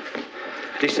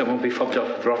 At least I won't be fobbed up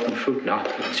with rotten fruit now.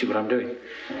 You can see what I'm doing.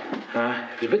 It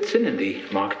was a bit thin in the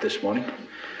market this morning.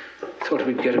 Thought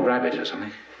we'd get a rabbit or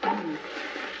something.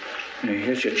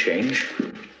 Here's your change.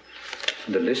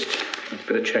 And the list. I'd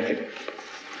better check it.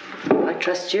 I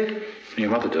trust you. Your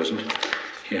mother doesn't.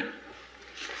 Here.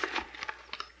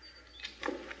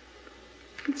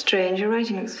 It's strange. Your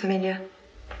writing looks familiar.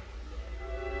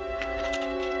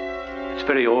 It's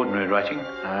very ordinary writing.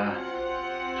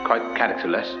 It's quite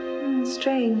characterless.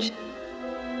 Strange.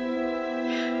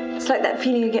 It's like that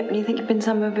feeling you get when you think you've been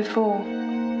somewhere before.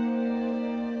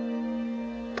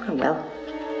 Oh, well.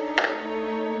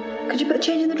 Could you put the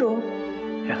change in the drawer?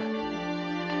 Yeah.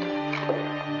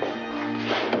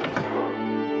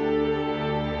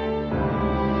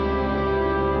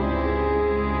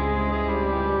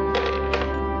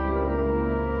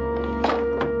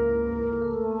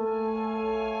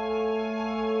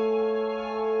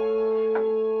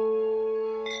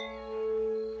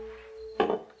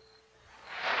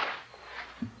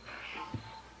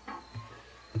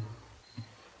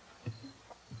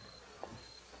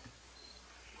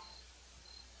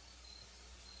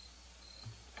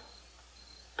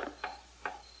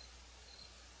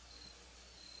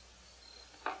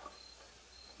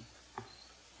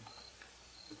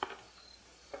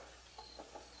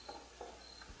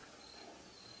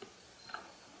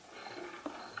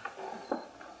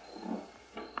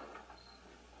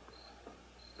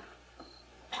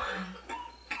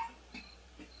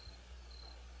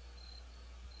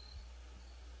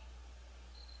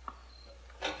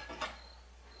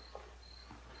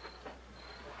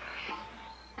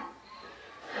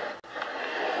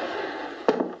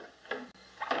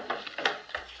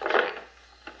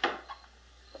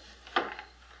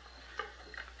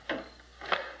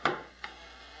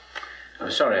 I'm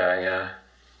sorry, I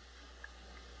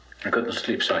couldn't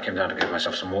sleep, so I came down to get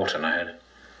myself some water, and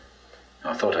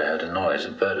I thought I heard a noise,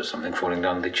 a bird or something falling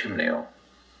down the chimney, or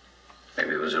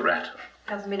maybe it was a rat.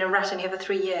 Hasn't been a rat in here for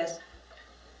 3 years.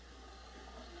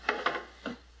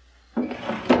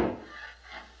 Why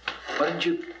didn't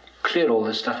you clear all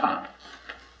this stuff out?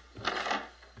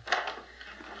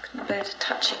 Couldn't bear to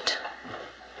touch it.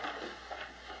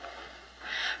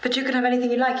 But you can have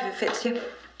anything you like if it fits you.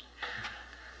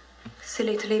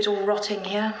 Silly to leave it all rotting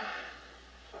here.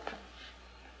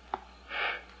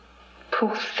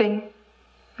 Poor thing.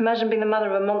 Imagine being the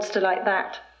mother of a monster like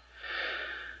that.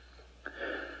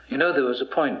 You know, there was a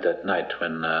point that night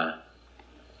when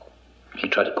he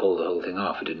tried to call the whole thing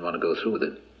off. He didn't want to go through with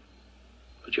it.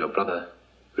 But your brother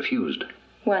refused.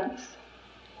 Once.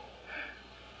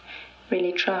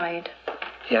 Really tried.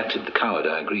 He acted the coward,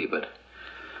 I agree, but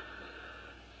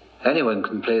anyone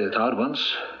can play the coward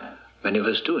once. Many of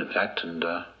us do, in fact, and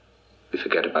we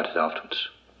forget about it afterwards.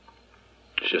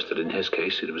 It's just that in his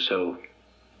case, it was so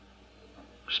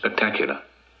spectacular.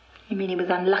 You mean he was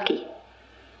unlucky?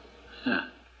 Yeah.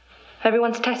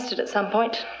 Everyone's tested at some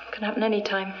point. Can happen any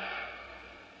time.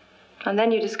 And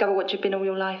then you discover what you've been all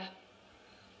your life.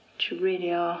 What you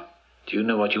really are. Do you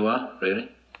know what you are, really?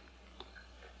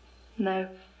 No.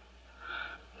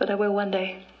 But I will one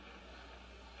day.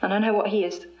 And I know what he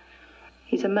is.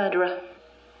 He's a murderer.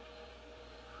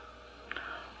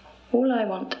 All I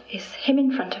want is him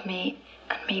in front of me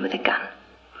and me with a gun.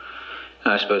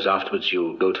 I suppose afterwards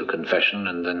you'll go to confession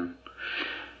and then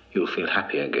you'll feel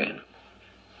happy again.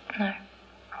 No.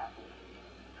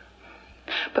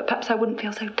 But perhaps I wouldn't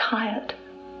feel so tired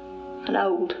and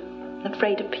old and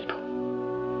afraid of people.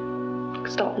 I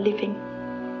could start living.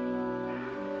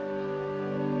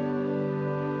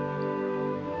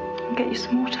 I'll get you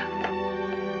some water.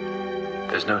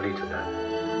 There's no need for that.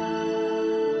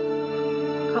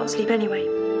 Can't sleep anyway.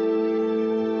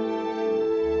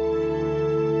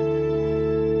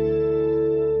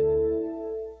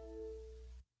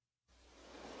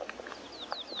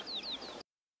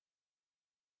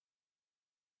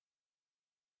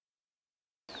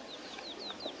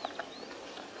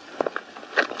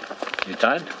 You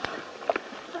tired?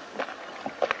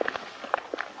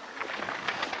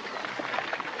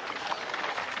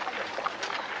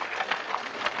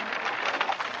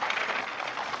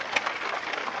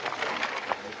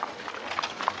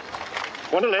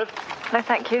 Want to live? No,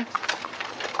 thank you.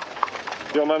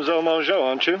 You're Mademoiselle Mangeot,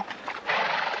 aren't you?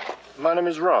 My name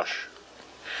is Roche.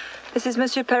 This is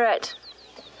Monsieur Perret.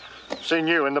 Seen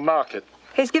you in the market.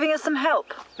 He's giving us some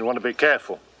help. You want to be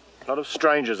careful. A lot of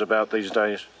strangers about these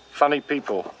days. Funny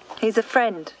people. He's a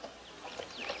friend.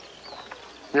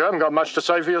 You haven't got much to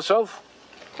say for yourself?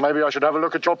 Maybe I should have a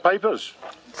look at your papers.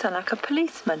 You sound like a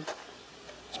policeman.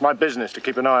 It's my business to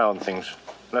keep an eye on things.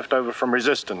 Left over from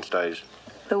resistance days.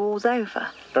 The war's over.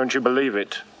 Don't you believe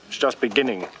it? It's just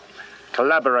beginning.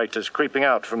 Collaborators creeping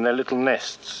out from their little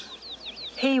nests.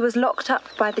 He was locked up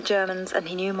by the Germans and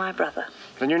he knew my brother.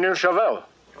 Then you knew Chavel?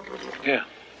 Yeah.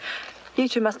 You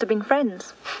two must have been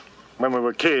friends. When we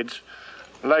were kids.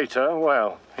 Later,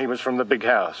 well, he was from the big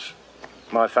house.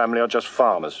 My family are just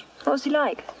farmers. What was he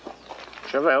like?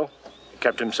 Chavel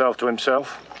kept himself to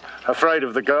himself. Afraid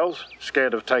of the girls,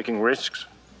 scared of taking risks.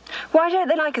 Why don't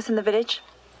they like us in the village?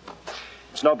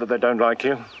 It's not that they don't like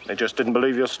you. They just didn't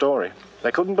believe your story.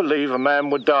 They couldn't believe a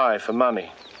man would die for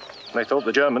money. They thought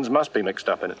the Germans must be mixed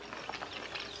up in it.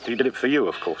 He did it for you,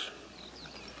 of course.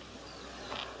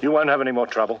 You won't have any more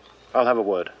trouble. I'll have a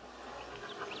word.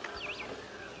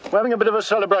 We're having a bit of a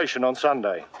celebration on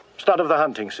Sunday. Start of the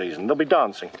hunting season. There'll be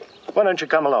dancing. Why don't you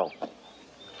come along?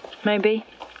 Maybe.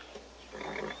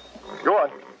 Go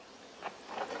on.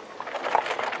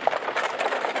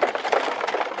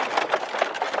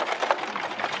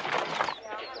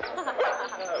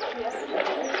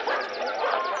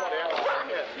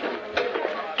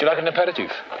 Do you like an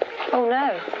aperitif? Oh,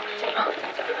 no.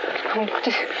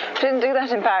 Didn't do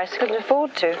that in Paris. Couldn't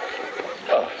afford to.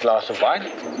 Oh, a glass of wine.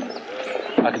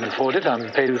 I can afford it. I'm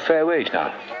paid a fair wage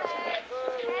now.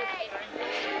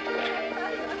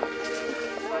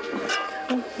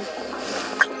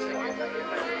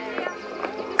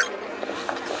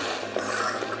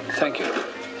 Thank you.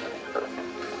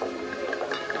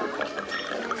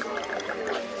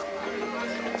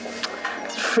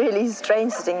 It's really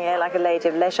strange sitting here like a lady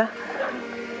of leisure.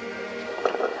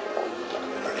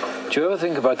 Do you ever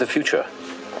think about the future?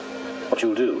 What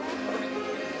you'll do?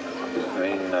 I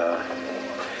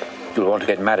mean, you'll want to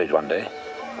get married one day.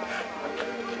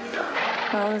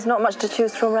 Well, there's not much to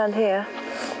choose from around here.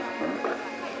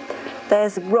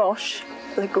 There's Roche,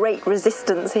 the great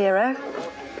resistance hero.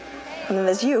 And then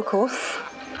there's you, of course.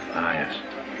 Ah, yes.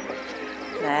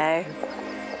 No.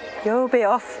 You'll be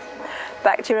off.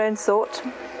 Back to your own sort.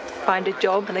 Find a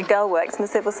job and a girl works in the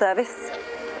civil service.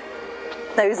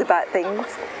 Knows about things.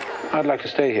 I'd like to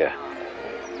stay here.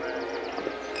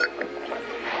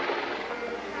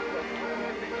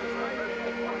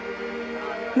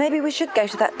 Maybe we should go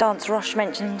to that dance Roche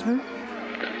mentioned,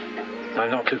 I'm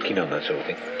not too keen on that sort of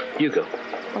thing. You go.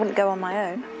 I wouldn't go on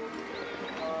my own.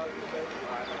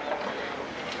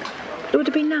 It would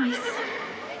have been nice.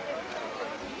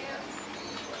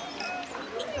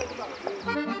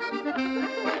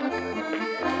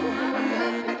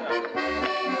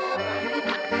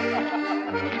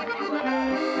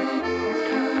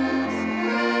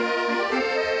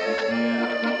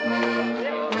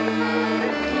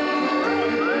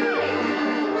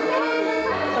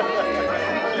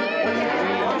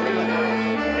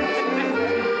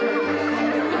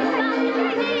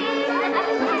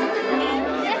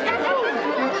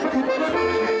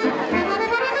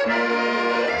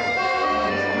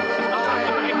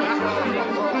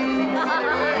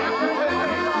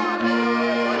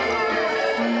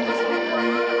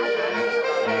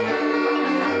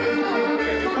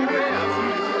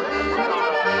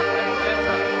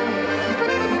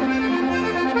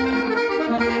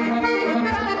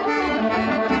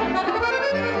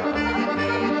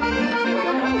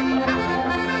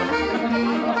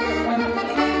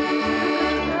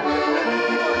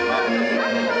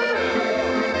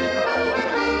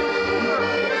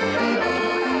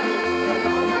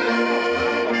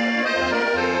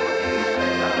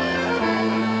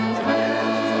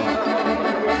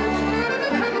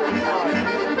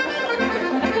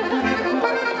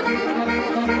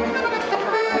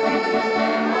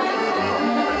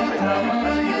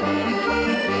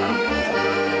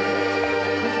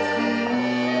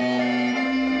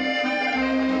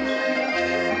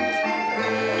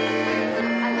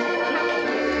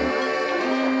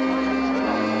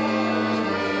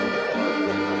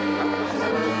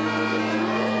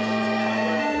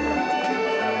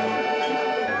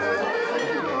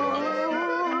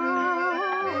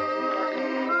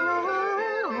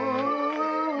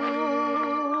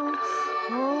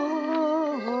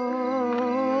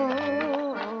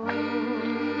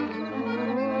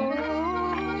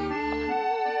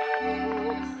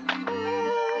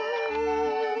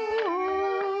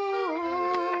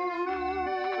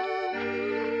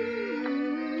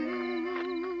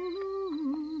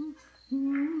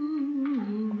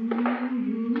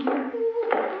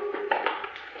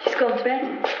 Gone to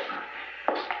bed.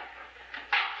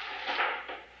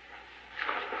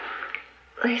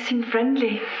 They seem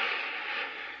friendly.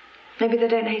 Maybe they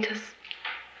don't hate us.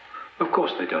 Of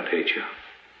course they don't hate you.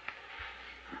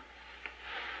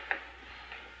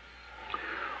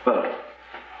 Well,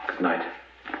 good night.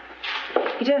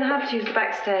 You don't have to use the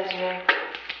back stairs, you know.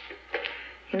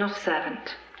 You're not a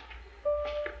servant.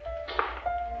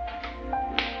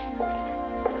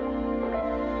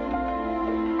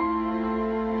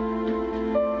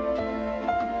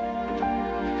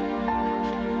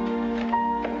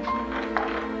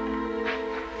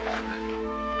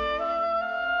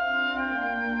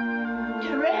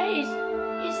 Therese,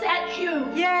 is that you?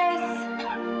 Yes.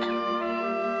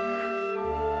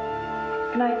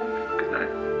 Good night. Good night.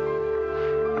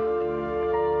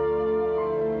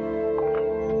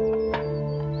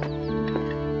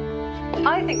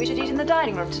 I think we should eat in the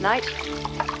dining room tonight.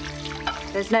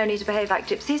 There's no need to behave like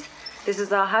gypsies. This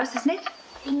is our house, isn't it?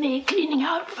 Isn't he cleaning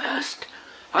out first?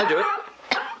 I'll do it.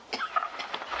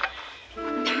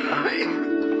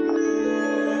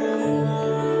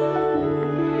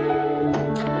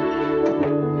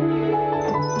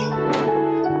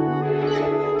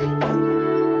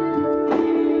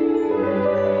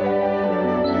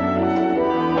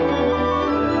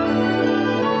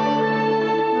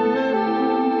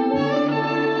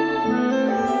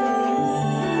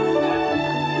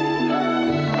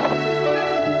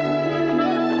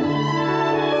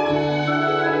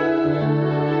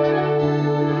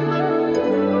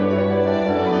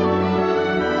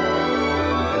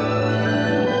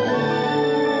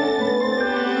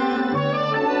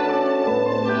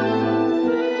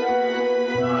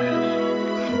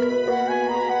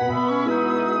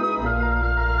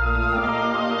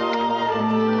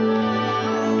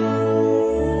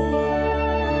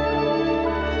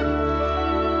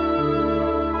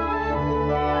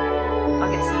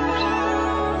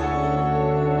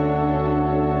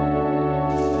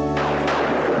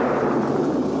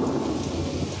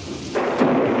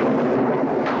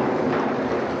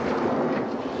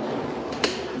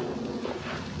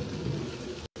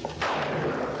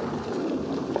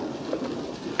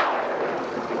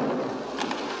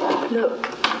 Look.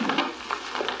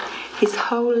 His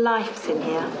whole life's in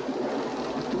here.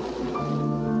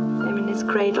 Him in his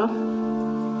cradle.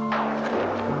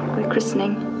 We're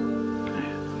christening.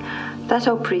 That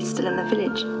old priest still in the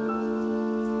village.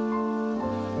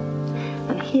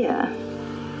 And here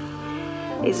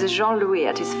is Jean-Louis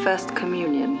at his first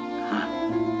communion.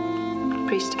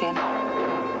 Priest again.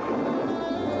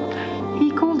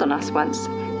 He called on us once.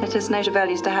 Let us know Chavel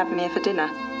used to have him here for dinner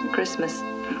at Christmas.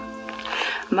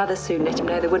 Mother soon let him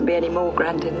know there wouldn't be any more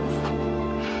grand dinners.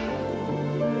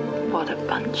 What a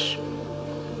bunch.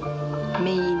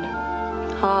 Mean,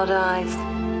 hard eyes.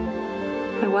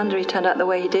 No wonder he turned out the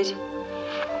way he did.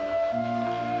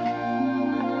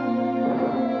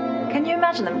 Can you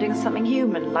imagine them doing something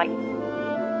human, like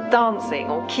dancing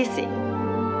or kissing?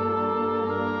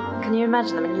 Can you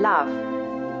imagine them in love?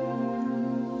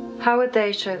 How would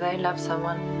they show they love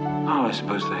someone? Oh, I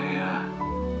suppose they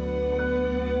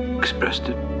expressed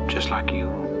it just like you.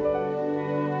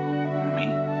 Me.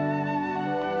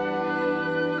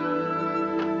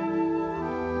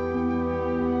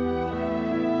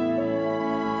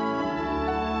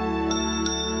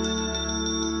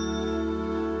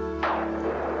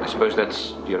 I suppose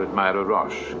that's your admirer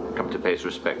Roche, come to pay his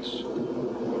respects.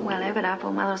 Well, open up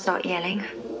or Mother'll start yelling.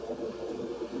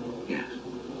 Yes.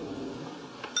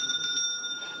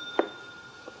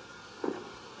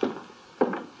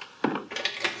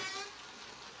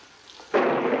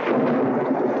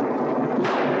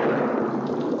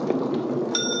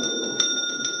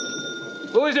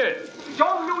 Who is it?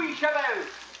 Jean-Louis Chavel.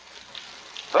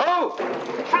 Oh!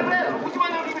 Chavel, would you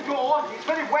mind opening the door? It's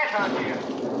very wet out here.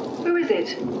 Who is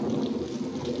it?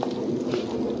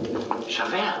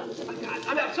 Chavel.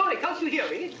 I'm sorry, can't you hear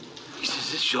me?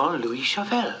 This is Jean-Louis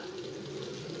Chavel.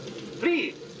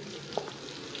 Please.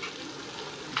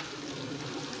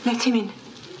 Let him in.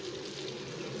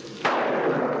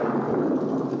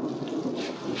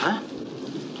 Huh?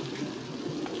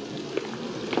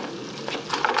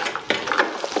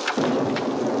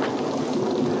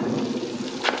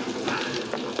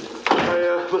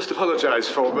 I must apologize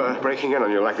for breaking in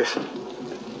on you like this.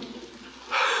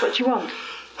 What do you want?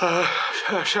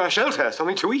 Shelter,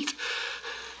 something to eat.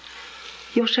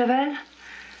 You're Chavel?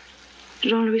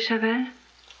 Jean-Louis Chavel?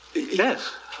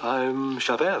 Yes, I'm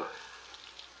Chavel.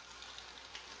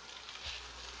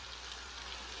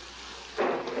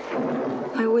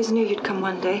 I always knew you'd come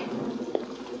one day.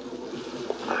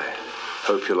 I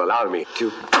hope you'll allow me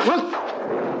to...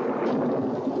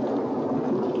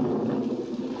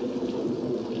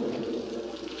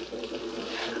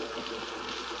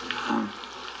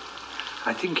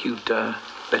 I think you'd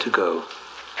better go.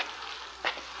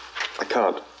 I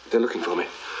can't. They're looking for me.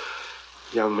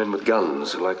 Young men with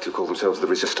guns who like to call themselves the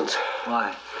Resistance.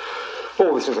 Why?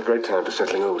 Oh, this is a great time for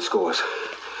settling old scores.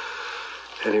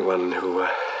 Anyone who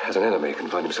has an enemy can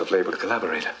find himself labelled a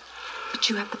collaborator. But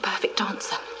you have the perfect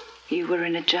answer. You were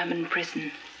in a German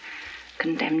prison,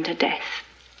 condemned to death.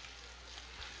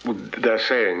 Well, they're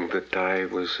saying that I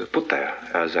was put there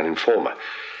as an informer.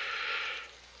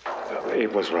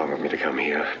 It was wrong of me to come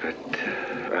here, but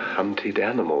a hunted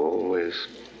animal always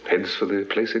heads for the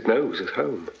place it knows as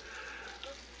home.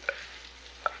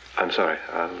 I'm sorry,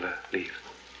 I'll leave.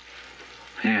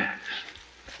 Yes.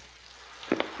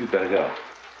 You'd better go.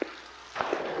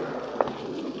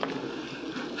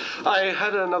 I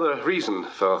had another reason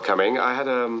for coming. I had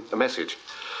a message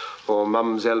for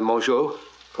Mademoiselle Mongeau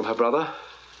from her brother.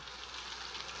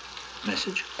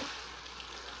 Message?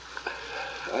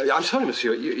 I'm sorry,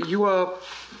 monsieur. You are...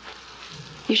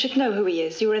 You should know who he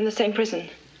is. You were in the same prison.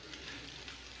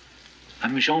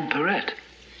 I'm Jean Perret.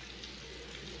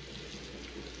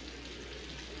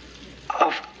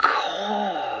 Of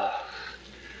course.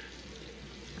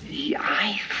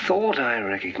 I thought I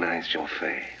recognized your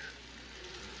face.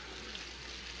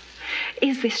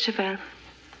 Is this Chavel?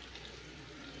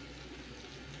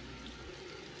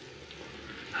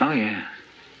 Oh, yeah.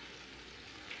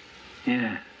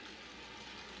 Yeah.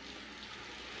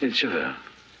 It's Chavel.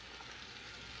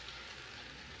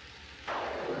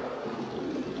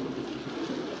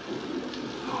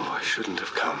 Oh, I shouldn't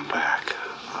have come back.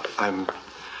 I'm...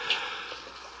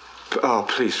 Oh,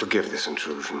 please forgive this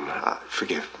intrusion.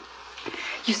 Forgive.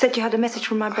 You said you had a message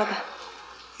from my brother.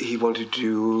 He wanted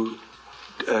you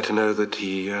to know that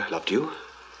he loved you.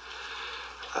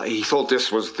 He thought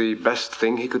this was the best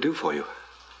thing he could do for you.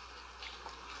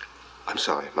 I'm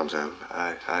sorry, mademoiselle.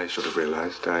 I should have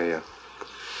realized. I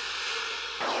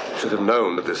should have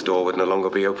known that this door would no longer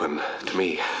be open to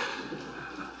me.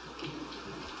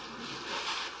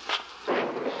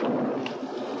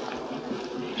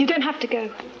 You don't have to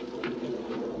go.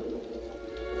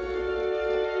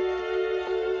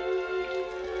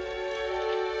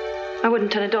 I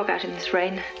wouldn't turn a dog out in this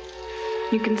rain.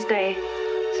 You can stay.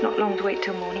 It's not long to wait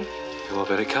till morning. You are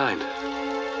very kind.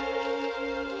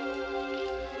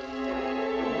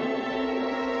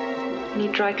 You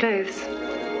need dry clothes.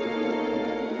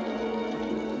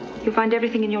 You'll find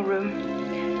everything in your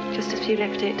room, just as you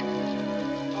left it.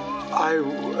 I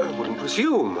wouldn't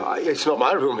presume. It's not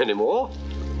my room anymore.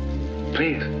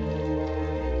 Please.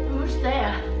 Who's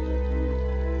there?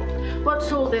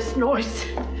 What's all this noise?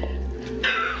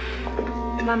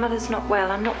 My mother's not well.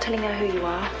 I'm not telling her who you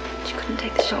are. She couldn't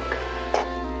take the shock.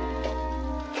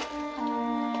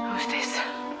 Who's this?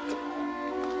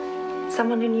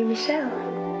 Someone who knew Michelle.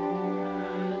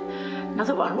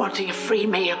 Another one wanting a free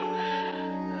meal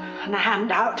and a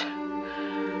handout.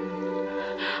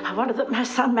 I wonder that my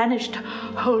son managed to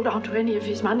hold on to any of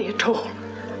his money at all.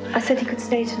 I said he could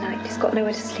stay tonight. He's got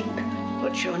nowhere to sleep.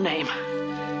 What's your name?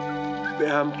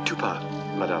 Tupar,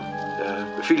 madame.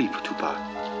 Philippe Tupar.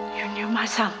 You knew my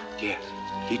son? Yes.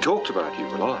 He talked about you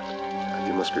a lot.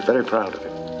 You must be very proud of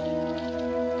him.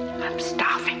 I'm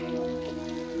starving.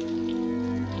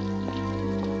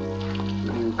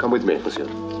 Come with me, monsieur.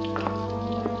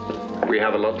 We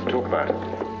have a lot to talk about.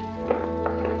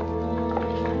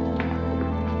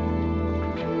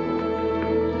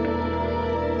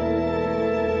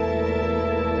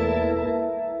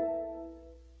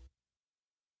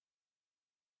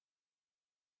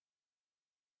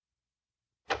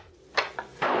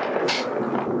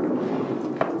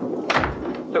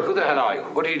 Look, who the hell are you?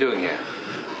 What are you doing here?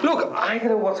 Look, I don't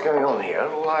know what's going on here.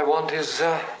 All I want is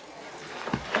a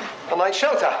night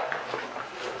shelter.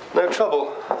 No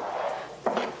trouble.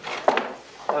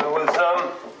 I was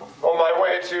on my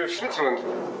way to Switzerland.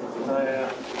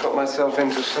 I got myself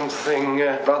into something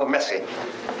rather messy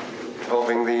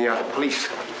involving the police.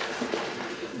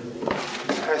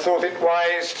 I thought it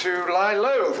wise to lie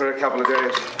low for a couple of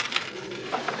days.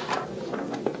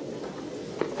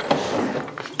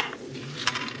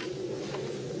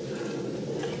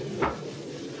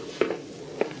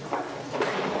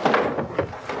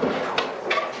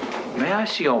 May I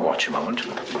see your watch a moment?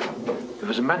 There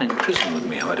was a man in prison with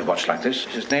me who had a watch like this.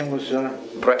 His name was,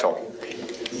 Breton.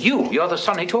 You're the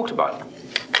son he talked about.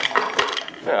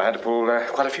 Yeah, I had to pull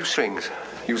quite a few strings.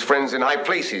 Use friends in high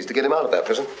places to get him out of that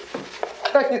prison.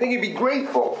 I think he'd be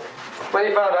grateful. When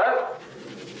he found out,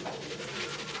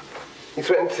 he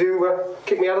threatened to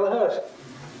kick me out of the house.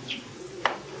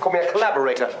 Called me a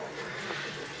collaborator.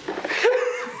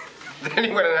 Then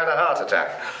he went and had a heart attack.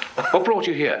 What brought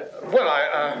you here? Well,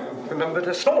 I remembered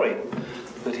a story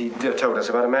that he'd told us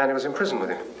about a man who was in prison with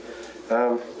him.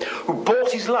 Who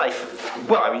bought his life.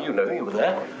 Well, I mean, you know, you were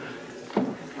there.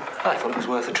 I thought it was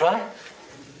worth a try.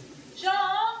 Jean,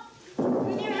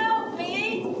 can you help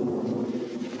me?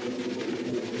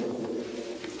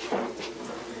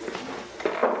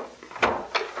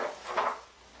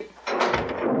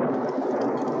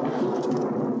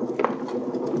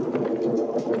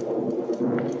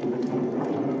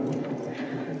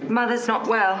 Mother's not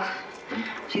well.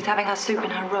 She's having her soup in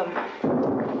her room.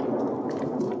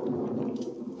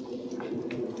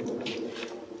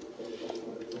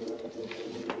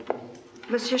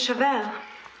 Monsieur Chavel.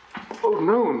 Oh,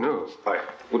 no, no. I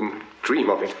wouldn't dream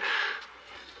of it.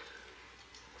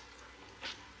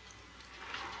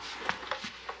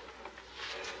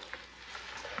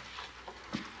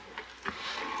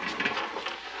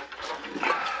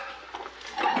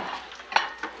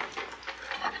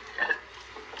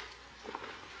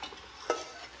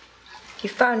 You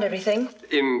found everything?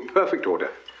 In perfect order.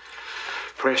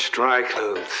 Fresh, dry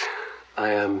clothes. I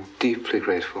am deeply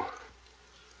grateful.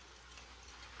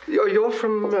 You're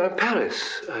from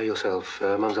Paris yourself,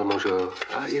 Mademoiselle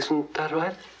Mongeau. Isn't that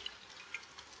right?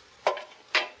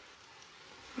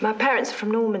 My parents are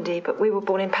from Normandy, but we were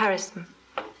born in Paris.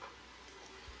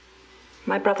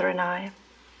 My brother and I.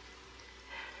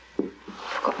 I've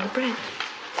forgotten the bread.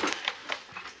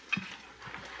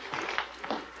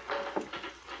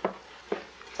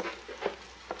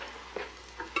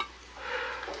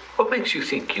 What makes you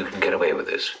think you can get away with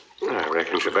this? I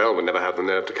reckon Chavel would never have the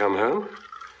nerve to come home.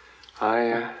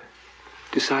 I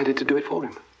decided to do it for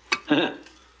him.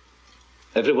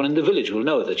 Everyone in the village will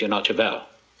know that you're not Chavel.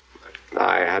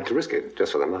 I had to risk it,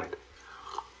 just for the night.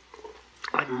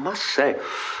 I must say,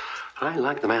 I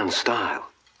like the man's style.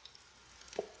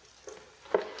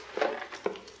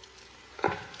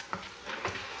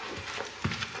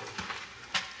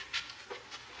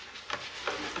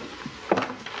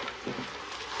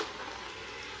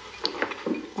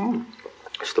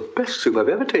 It's the best soup I've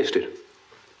ever tasted.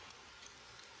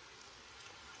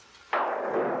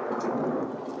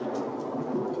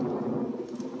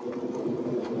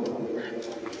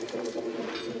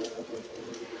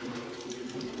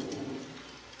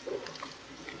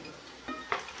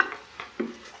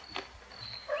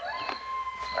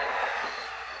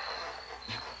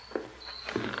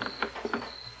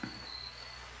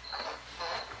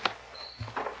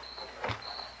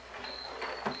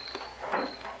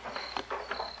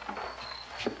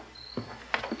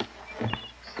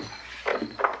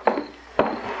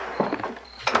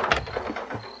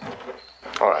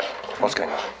 What's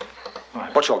going on?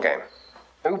 What's your game?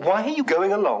 Why are you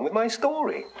going along with my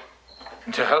story?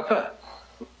 To help her.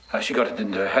 She got it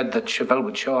into her head that Chavel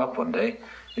would show up one day.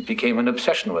 It became an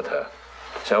obsession with her.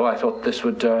 So I thought this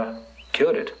would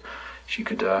cure it. She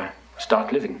could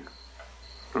start living.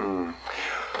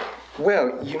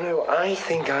 Well, you know, I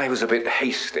think I was a bit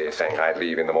hasty saying I'd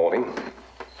leave in the morning.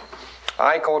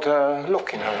 I caught a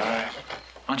look in her eye.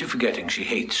 Aren't you forgetting she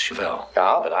hates Chavel?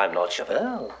 Ah, but I'm not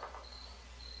Chavel.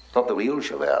 Not the real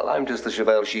Chavel. I'm just the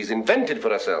Chavel she's invented for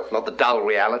herself, not the dull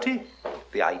reality,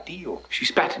 the ideal. She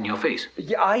spat in your face.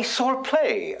 Yeah, I saw a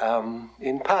play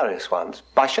in Paris once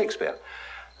by Shakespeare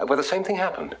where the same thing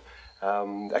happened.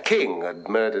 A king had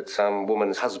murdered some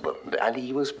woman's husband and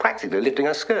he was practically lifting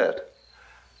her skirt.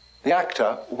 The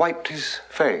actor wiped his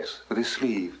face with his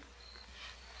sleeve.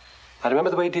 I remember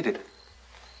the way he did it.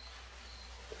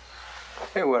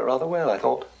 It worked rather well, I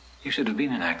thought. You should have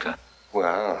been an actor.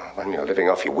 Well, when you're living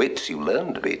off your wits, you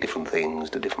learn to be different things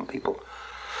to different people.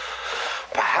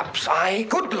 Perhaps I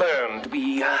could learn to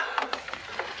be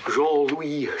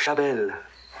Jean-Louis Chavel.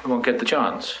 You won't get the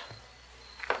chance.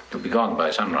 You'll be gone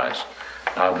by sunrise.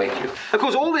 I'll wake you. Of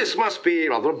course, all this must be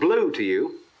rather a blow to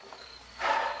you.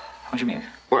 What do you mean?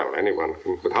 Well, anyone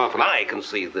with half an eye can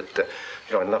see that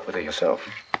you're in love with her yourself.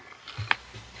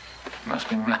 You must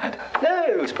be mad.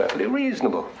 No, it's perfectly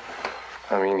reasonable.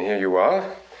 I mean, here you are.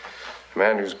 A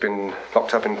man who's been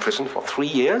locked up in prison for 3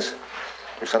 years.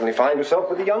 You suddenly find yourself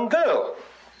with a young girl.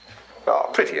 Oh,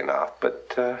 pretty enough,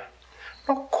 but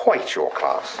not quite your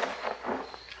class.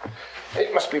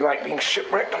 It must be like being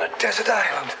shipwrecked on a desert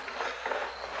island.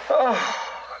 Oh,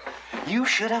 you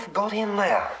should have got in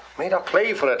there. Made a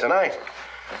play for her tonight.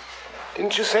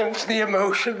 Didn't you sense the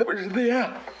emotion that was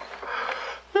there?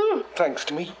 Oh, thanks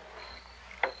to me.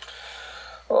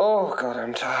 Oh, God,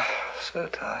 I'm tired. So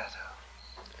tired.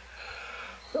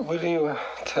 Will you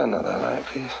turn that light,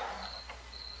 please?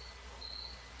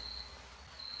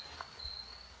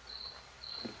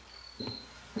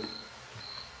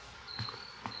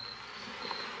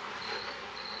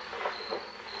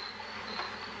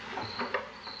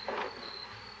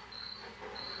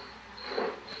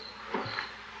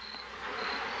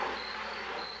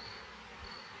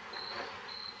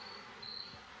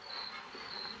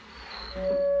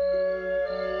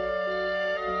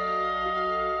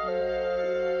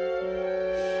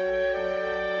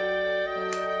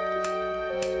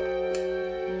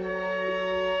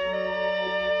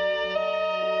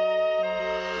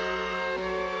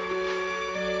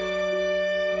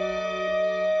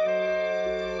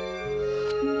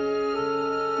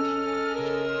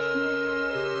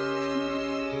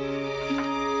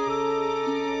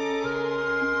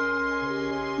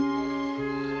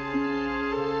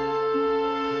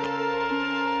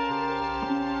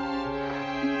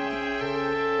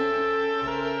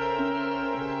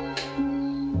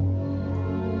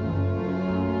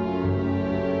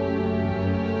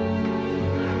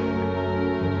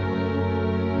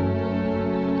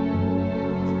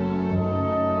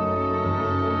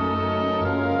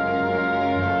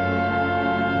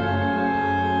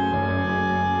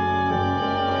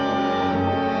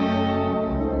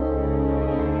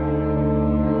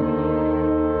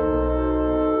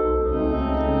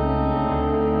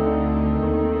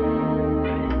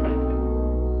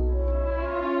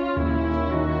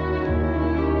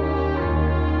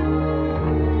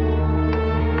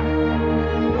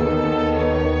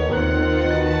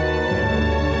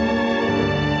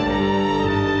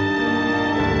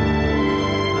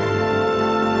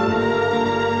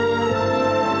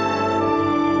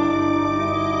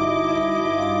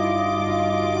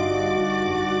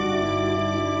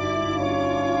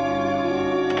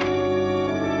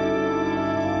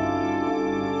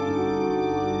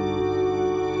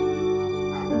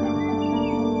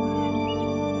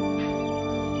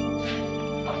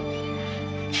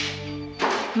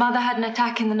 Mother had an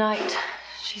attack in the night.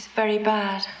 She's very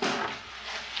bad.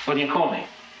 Why didn't you call me?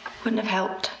 Wouldn't have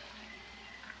helped.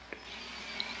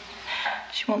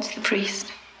 She wants the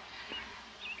priest.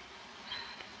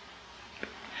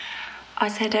 I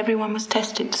said everyone was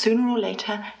tested, sooner or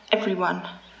later, everyone.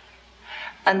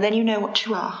 And then you know what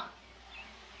you are.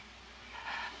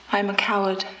 I'm a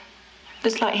coward,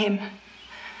 just like him.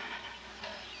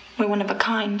 We're one of a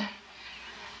kind.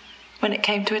 When it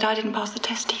came to it, I didn't pass the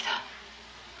test either.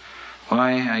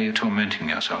 Why are you tormenting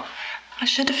yourself? I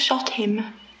should have shot him.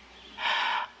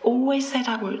 Always said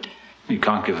I would. You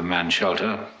can't give a man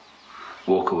shelter,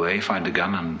 walk away, find a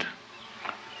gun, and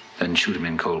then shoot him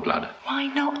in cold blood. Why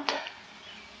not?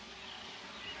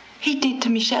 He did to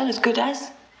Michel as good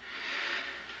as.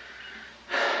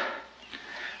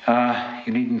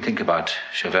 You needn't think about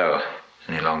Chavel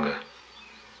any longer.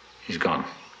 He's gone.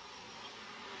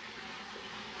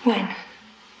 When?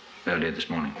 Earlier this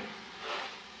morning.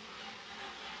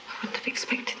 I wouldn't have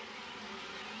expected.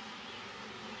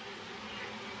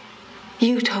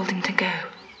 You told him to go.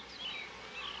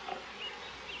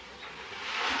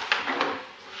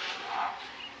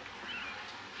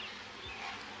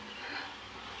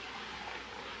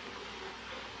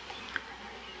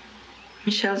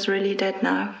 Michel's really dead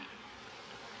now.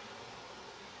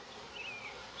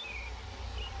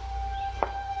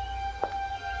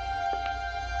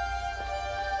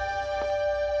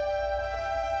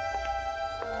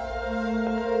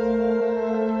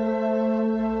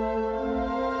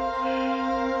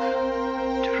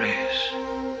 Therese.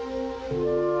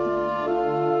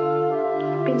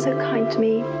 You've been so kind to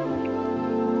me,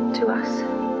 to us.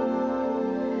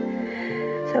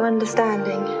 So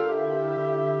understanding.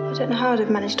 I don't know how I'd have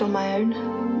managed on my own.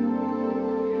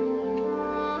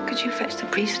 Could you fetch the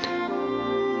priest?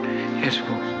 Yes, of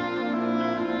course.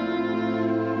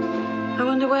 I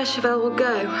wonder where Chavel will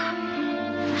go.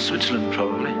 Switzerland,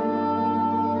 probably.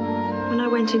 When I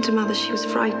went into Mother, she was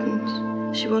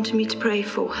frightened. She wanted me to pray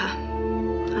for her.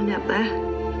 I knelt there,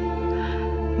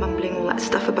 mumbling all that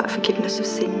stuff about forgiveness of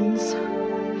sins.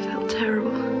 Felt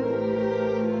terrible.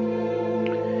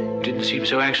 You didn't seem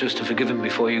so anxious to forgive him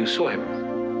before you saw him.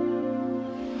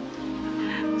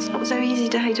 It's not so easy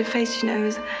to hate a face, you know,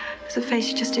 as a face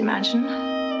you just imagine.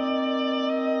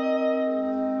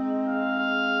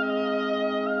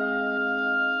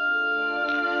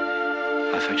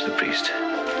 I'll fetch the priest.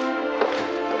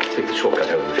 Take the shortcut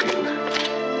over the field.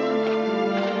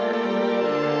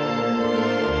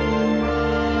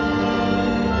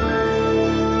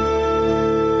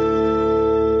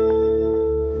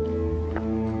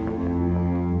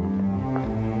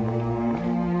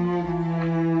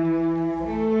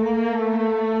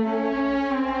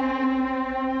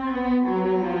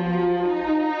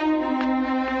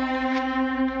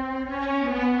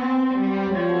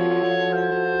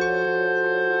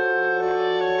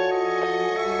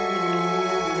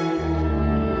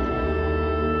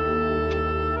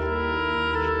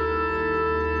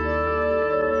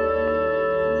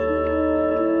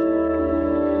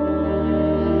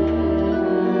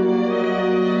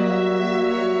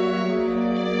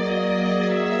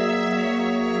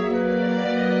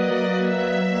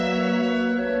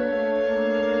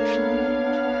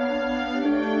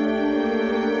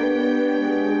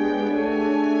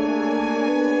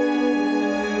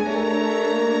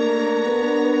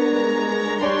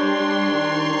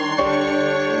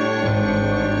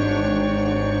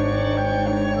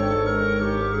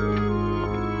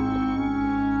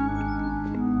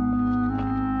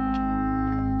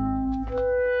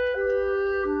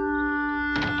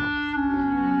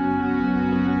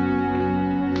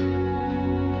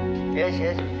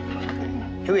 Yes.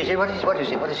 Who is it? What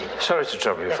is it? Sorry to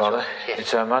trouble you, Father. Yes.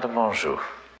 It's Madame Monjou.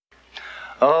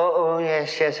 Oh,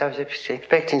 yes. I was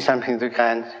expecting something of the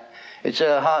kind. It's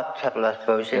a heart trouble, I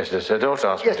suppose. Yes, it's her daughter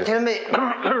asked me Yes, to... tell me.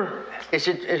 Is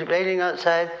it raining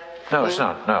outside? No, it's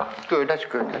not, no. Good, that's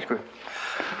good.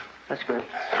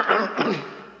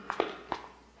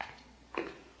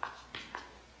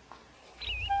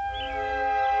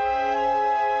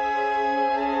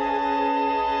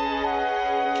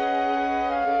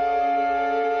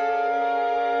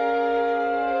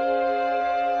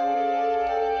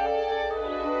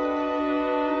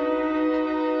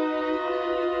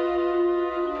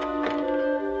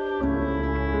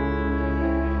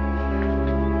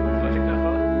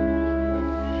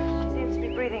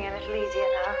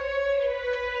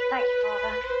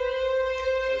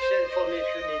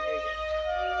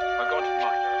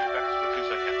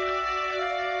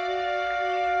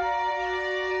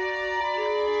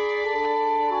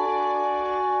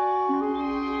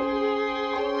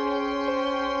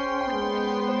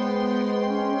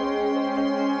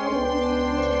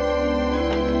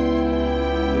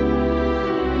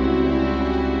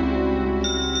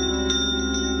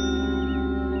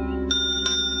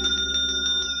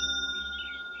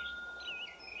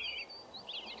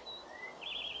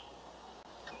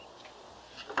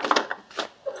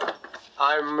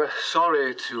 I'm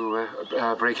sorry to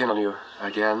break in on you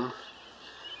again.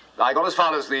 I got as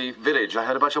far as the village. I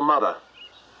heard about your mother.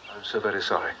 I'm so very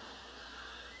sorry.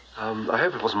 I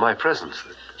hope it wasn't my presence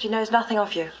that... She knows nothing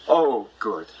of you. Oh,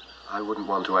 good. I wouldn't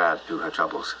want to add to her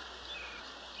troubles.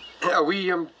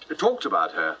 We talked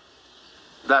about her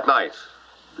that night.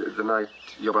 The night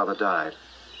your brother died.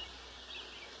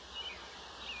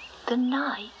 The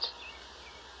night?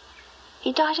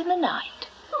 He died in the night?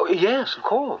 Oh, yes, of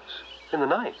course. In the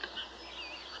night.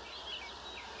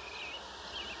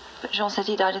 But Jean said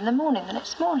he died in the morning, the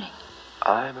next morning.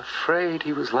 I'm afraid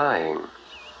he was lying.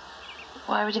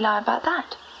 Why would he lie about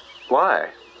that? Why?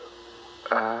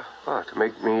 Well, to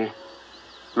make me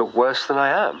look worse than I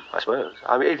am, I suppose.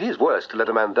 I mean, it is worse to let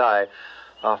a man die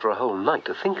after a whole night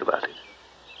to think about it.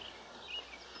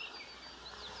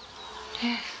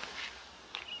 Yes.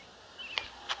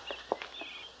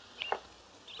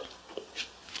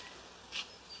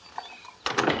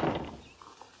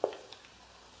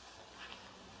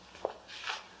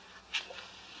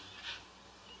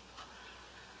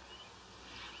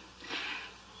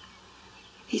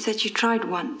 He said you tried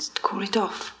once to call it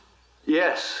off.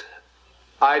 Yes.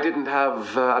 I didn't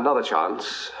have another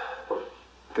chance.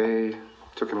 They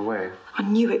took him away. I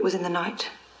knew it was in the night.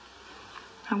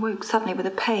 I woke suddenly with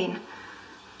a pain.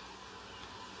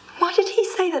 Why did he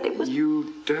say that it was...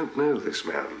 You don't know this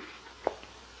man.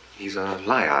 He's a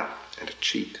liar and a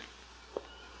cheat.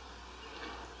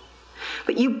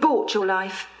 But you bought your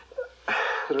life.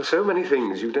 There are so many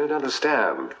things you don't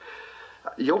understand.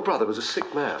 Your brother was a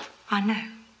sick man. I know.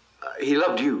 He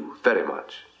loved you very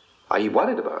much. He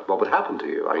worried about what would happen to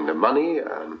you. I mean, the money,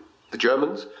 the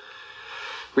Germans.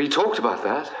 We talked about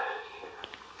that.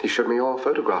 He showed me your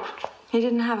photograph. He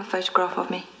didn't have a photograph of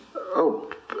me.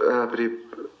 Oh, but he...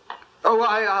 Oh,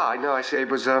 I know, I see. It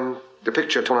was the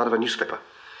picture torn out of a newspaper.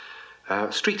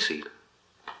 Street scene.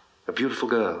 A beautiful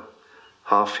girl,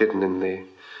 half hidden in the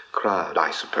crowd.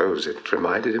 I suppose it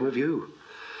reminded him of you.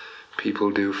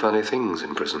 People do funny things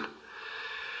in prison.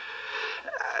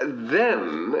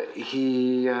 Then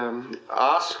he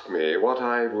asked me what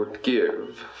I would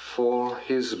give for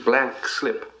his blank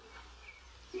slip.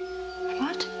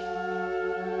 What?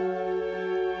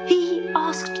 He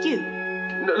asked you?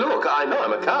 No, look, I know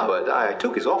I'm a coward. I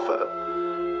took his offer.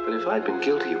 But if I'd been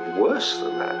guilty of worse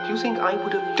than that, do you think I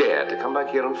would have dared to come back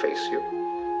here and face you?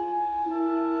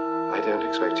 I don't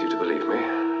expect you to believe me.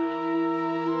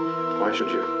 Why should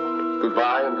you?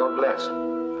 Goodbye and God bless.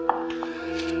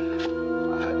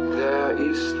 There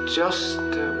is just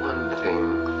one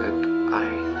thing that I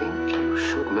think you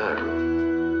should know.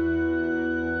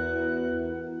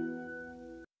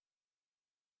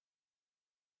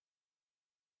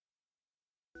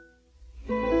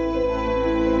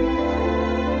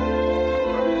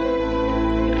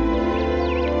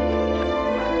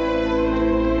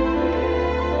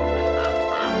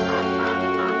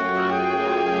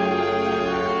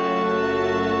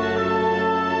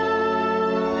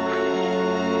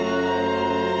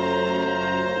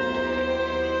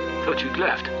 You'd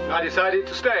left. I decided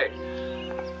to stay.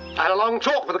 I had a long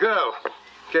talk with the girl.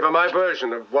 Gave her my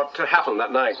version of what happened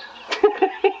that night.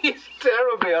 It's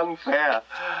terribly unfair.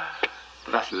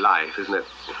 But that's life, isn't it?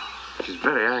 She's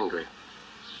very angry.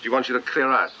 She wants you to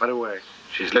clear out right away.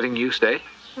 She's letting you stay?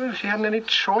 Well, she hadn't any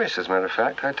choice, as a matter of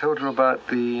fact. I told her about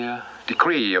the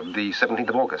decree of the 17th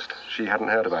of August. She hadn't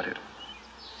heard about it.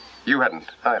 You hadn't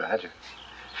either, had you?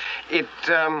 It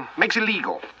makes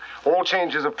illegal all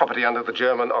changes of property under the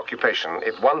German occupation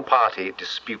if one party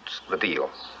disputes the deal.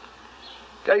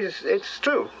 It's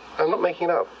true. I'm not making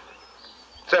it up.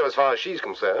 So as far as she's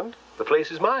concerned, the place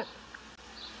is mine.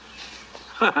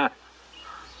 Can't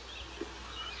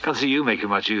see you making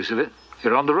much use of it.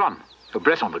 You're on the run. You're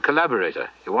Breton, the collaborator.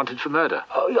 You're wanted for murder.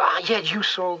 Oh, yeah, you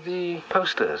saw the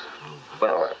posters.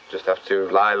 Well, I just have to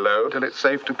lie low till it's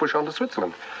safe to push on to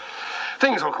Switzerland.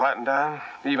 Things will quieten down.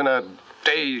 Even a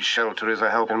day's shelter is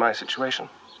a help in my situation.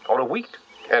 Or a week.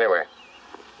 Anyway,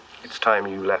 it's time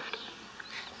you left.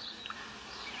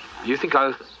 You think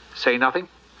I'll say nothing?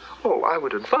 Oh, I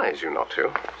would advise you not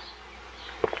to.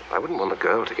 I wouldn't want the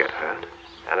girl to get hurt.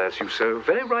 And as you so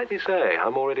very rightly say,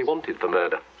 I'm already wanted for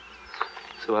murder.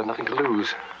 So I've nothing to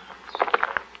lose.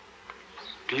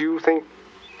 Do you think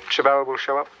Chavel will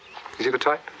show up? Is he the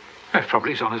type?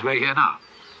 Probably he's on his way here now.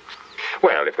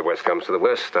 Well, if the worst comes to the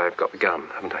worst, I've got the gun,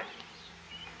 haven't I?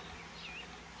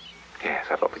 Yes,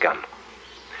 I've got the gun.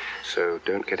 So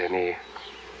don't get any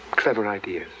clever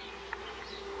ideas.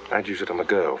 I'd use it on the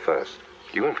girl first.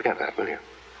 You won't forget that, will you?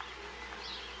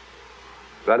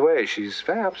 By the way, she's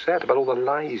very upset about all the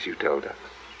lies you told her.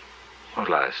 What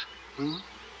lies?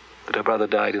 That her brother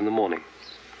died in the morning.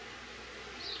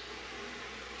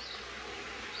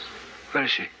 Where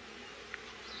is she?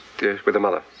 With her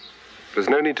mother. There's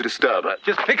no need to disturb her.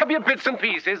 Just pick up your bits and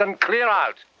pieces and clear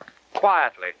out.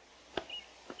 Quietly.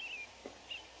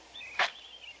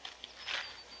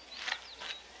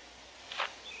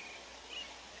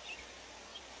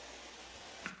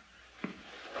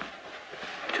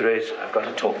 Therese, I've got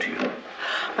to talk to you.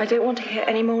 I don't want to hear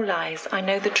any more lies. I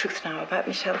know the truth now about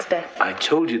Michel's death. I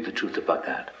told you the truth about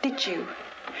that. Did you?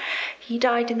 He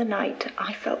died in the night.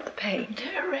 I felt the pain.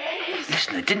 Therese!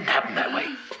 Listen, it didn't happen that way.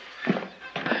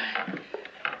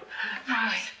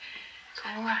 Right. It's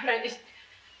all right.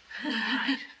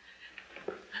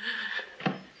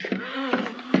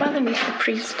 Mother needs the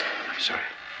priest. I'm sorry.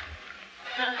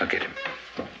 I'll get him.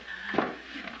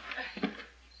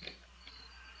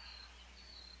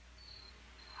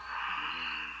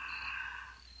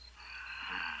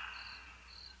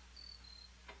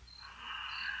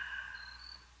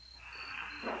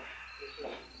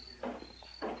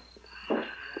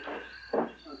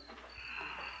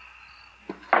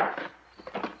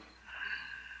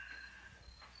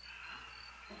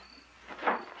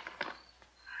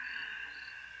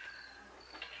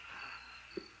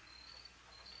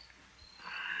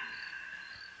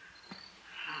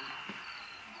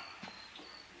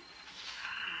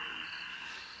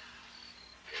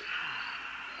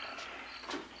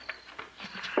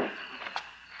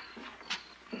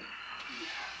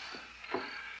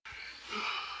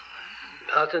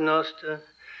 Pater Noster,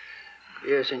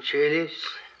 Vias in Celis,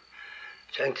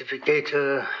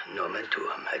 Sanctificator nomen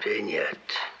tuum,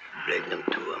 adveniat regnum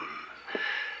tuum,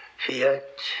 fiat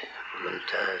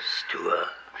voluntas tua,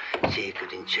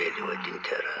 sicut in cielo et in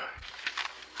terra.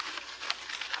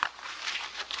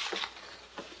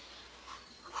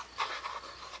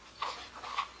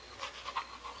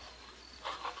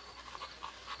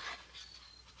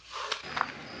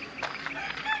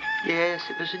 Yes,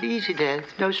 it was an easy death,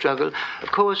 no struggle.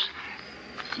 Of course,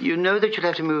 you know that you'll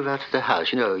have to move out of the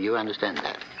house. You understand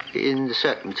that. In the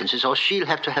circumstances, or she'll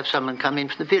have to have someone come in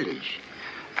from the village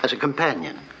as a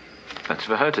companion. That's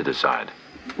for her to decide.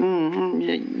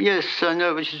 Yes, I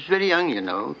know, but she's very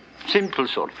young, Simple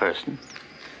sort of person.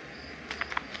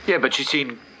 Yeah, but she's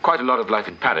seen quite a lot of life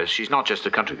in Paris. She's not just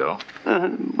a country girl.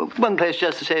 One place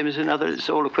just the same as another. It's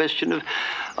all a question of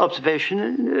observation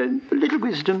and a little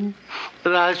wisdom.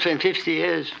 But I've spent 50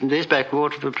 years in this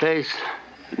backwater of a place.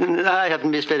 I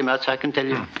haven't missed very much, I can tell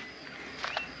you.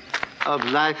 Of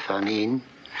life, I mean.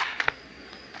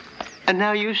 And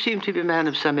now you seem to be a man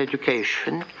of some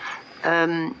education.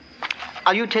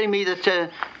 Are you telling me that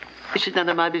this is none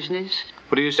of my business?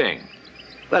 What are you saying?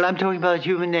 Well, I'm talking about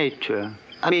human nature.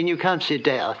 I mean, you can't sit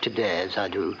day after day, as I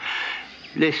do,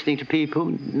 listening to people,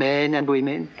 men and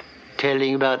women,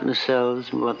 telling about themselves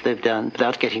and what they've done,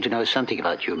 without getting to know something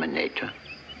about human nature.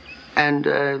 And,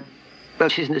 well,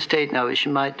 she's in a state now where she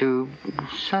might do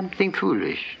something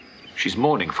foolish. She's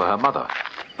mourning for her mother.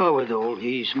 Oh, with all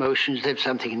these emotions, they've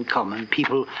something in common.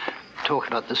 People talk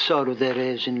about the sorrow there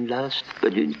is in lust,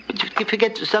 but you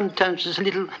forget that sometimes there's a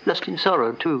little lust in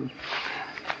sorrow, too.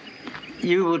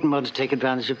 You wouldn't want to take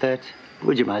advantage of that,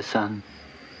 would you, my son?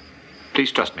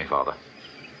 Please trust me, Father.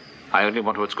 I only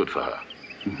want what's good for her.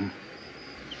 Mm-hmm.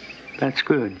 That's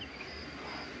good.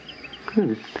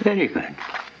 Good, very good.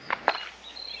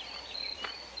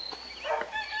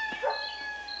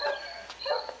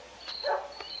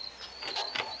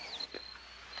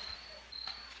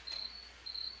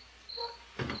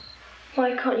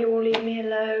 Why can't you all leave me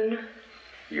alone?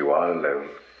 You are alone.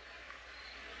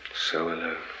 So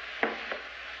alone.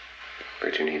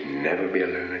 But you need never be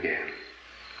alone again.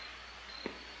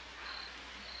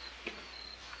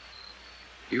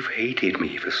 You've hated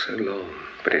me for so long,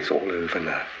 but it's all over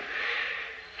now.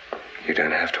 You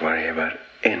don't have to worry about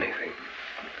anything.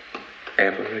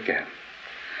 Ever again.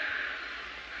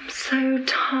 I'm so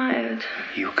tired.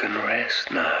 You can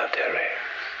rest now, Therese.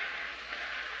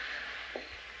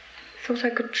 I thought I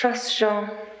could trust Jean.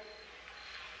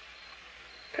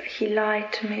 But he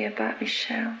lied to me about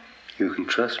Michel. You can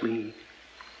trust me,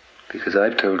 because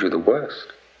I've told you the worst.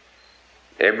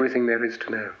 Everything there is to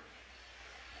know.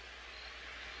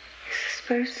 I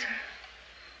suppose so.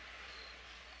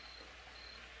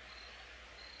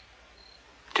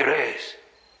 Therese.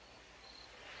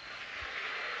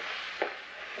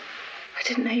 I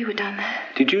didn't know you were down there.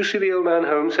 Did you see the old man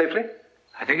home safely?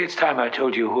 I think it's time I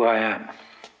told you who I am.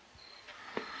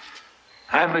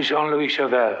 I'm Jean-Louis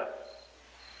Chavel.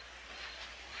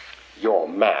 You're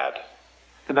mad.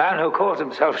 The man who calls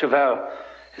himself Chavel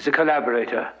is a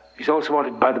collaborator. He's also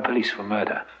wanted by the police for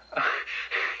murder.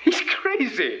 He's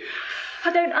crazy.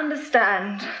 I don't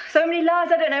understand. So many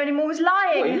lies, I don't know anymore who's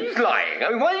lying. Well, he's lying. I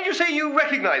mean, why did you say you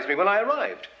recognized me when I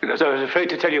arrived? Because I was afraid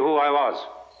to tell you who I was.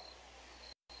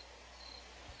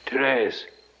 Therese,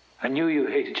 I knew you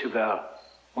hated Chavel.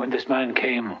 When this man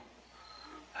came,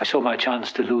 I saw my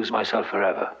chance to lose myself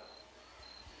forever.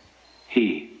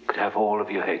 He could have all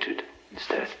of your hatred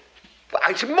instead. But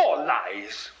it's more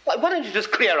lies. Why don't you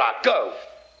just clear out? Go.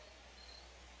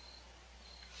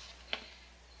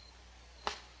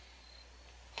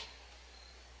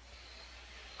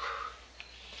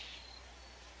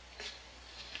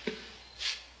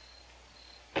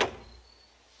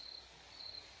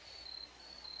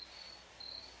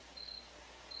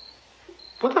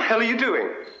 What the hell are you doing?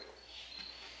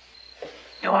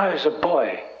 You know, I was a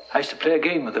boy. I used to play a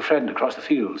game with a friend across the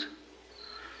fields.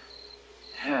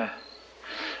 Yeah.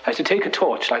 I used to take a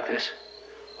torch like this,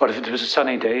 or if it was a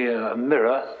sunny day, a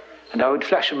mirror, and I would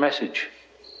flash a message.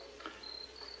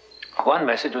 One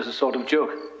message was a sort of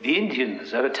joke. The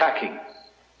Indians are attacking.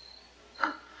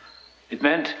 It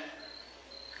meant,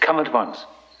 come at once.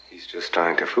 He's just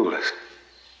trying to fool us.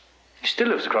 He still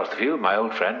lives across the field, my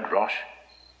old friend, Roche.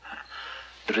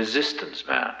 The resistance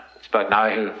man. It's about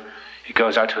now he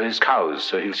goes out to his cows,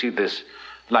 so he'll see this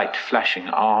light flashing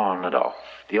on and off.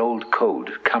 The old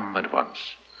code, come at once.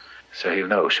 So he'll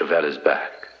know Chavel is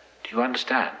back. Do you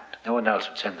understand? No one else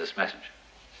would send this message.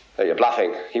 Oh, you're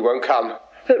bluffing. He won't come.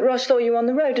 But Roche saw you on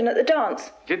the road and at the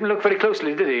dance. Didn't look very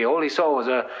closely, did he? All he saw was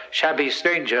a shabby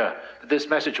stranger. But this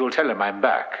message will tell him I'm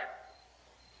back.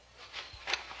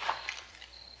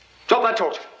 Drop that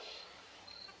torch.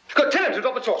 Good, tell him to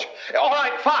drop the torch. All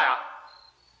right, fire.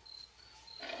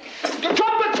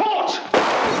 Drop the torch!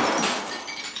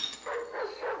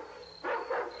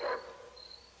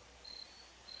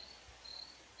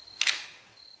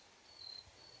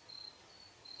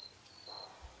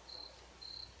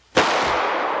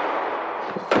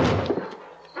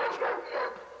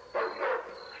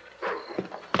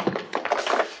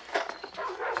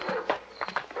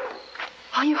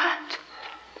 Are you hurt?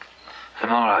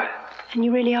 I'm all right. And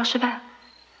you really are Chavel?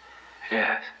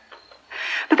 Yes.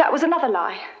 But that was another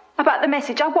lie. About the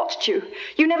message, I watched you.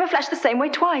 You never flashed the same way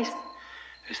twice.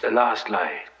 It's the last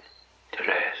lie,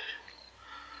 Therese.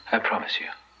 I promise you.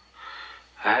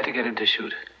 I had to get him to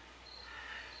shoot.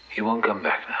 He won't come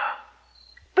back now.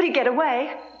 But he'd get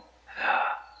away. No.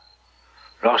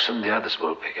 Ross and the others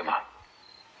will pick him up.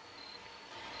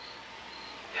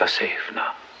 You're safe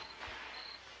now.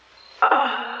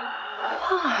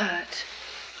 What?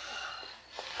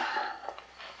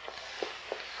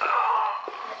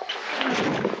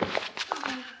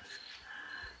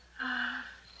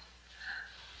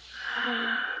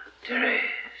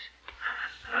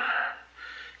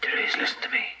 Therese, listen to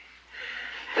me.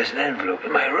 There's an envelope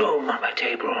in my room on my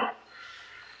table.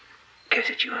 Get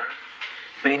it, you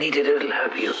may need it, it'll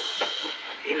help you.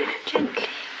 In it. Gently.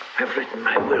 I've written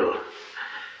my will.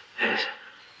 Yes.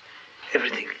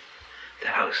 Everything. The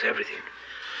house, everything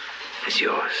is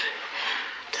yours.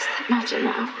 Does that matter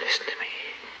now? Listen to me.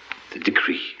 The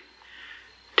decree.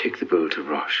 Take the bill to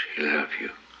Roche. He'll help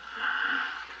you.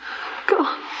 Go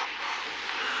on.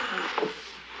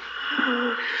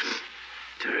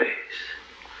 Therese,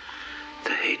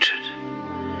 the hatred,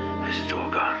 is it all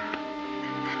gone?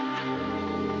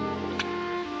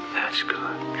 That's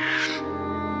good.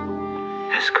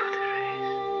 That's good,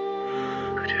 Therese.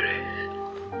 Good, Therese.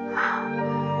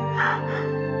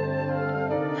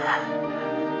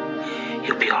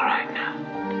 You'll be all right now.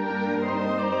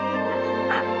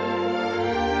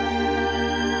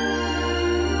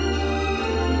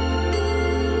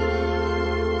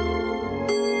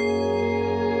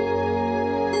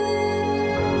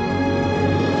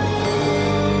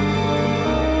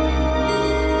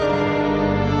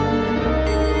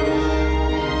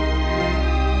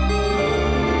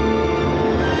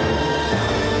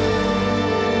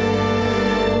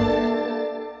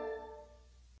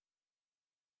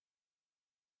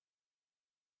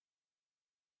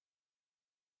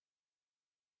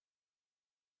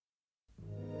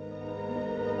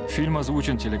 Фильм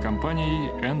озвучен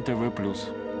телекомпанией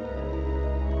НТВ+.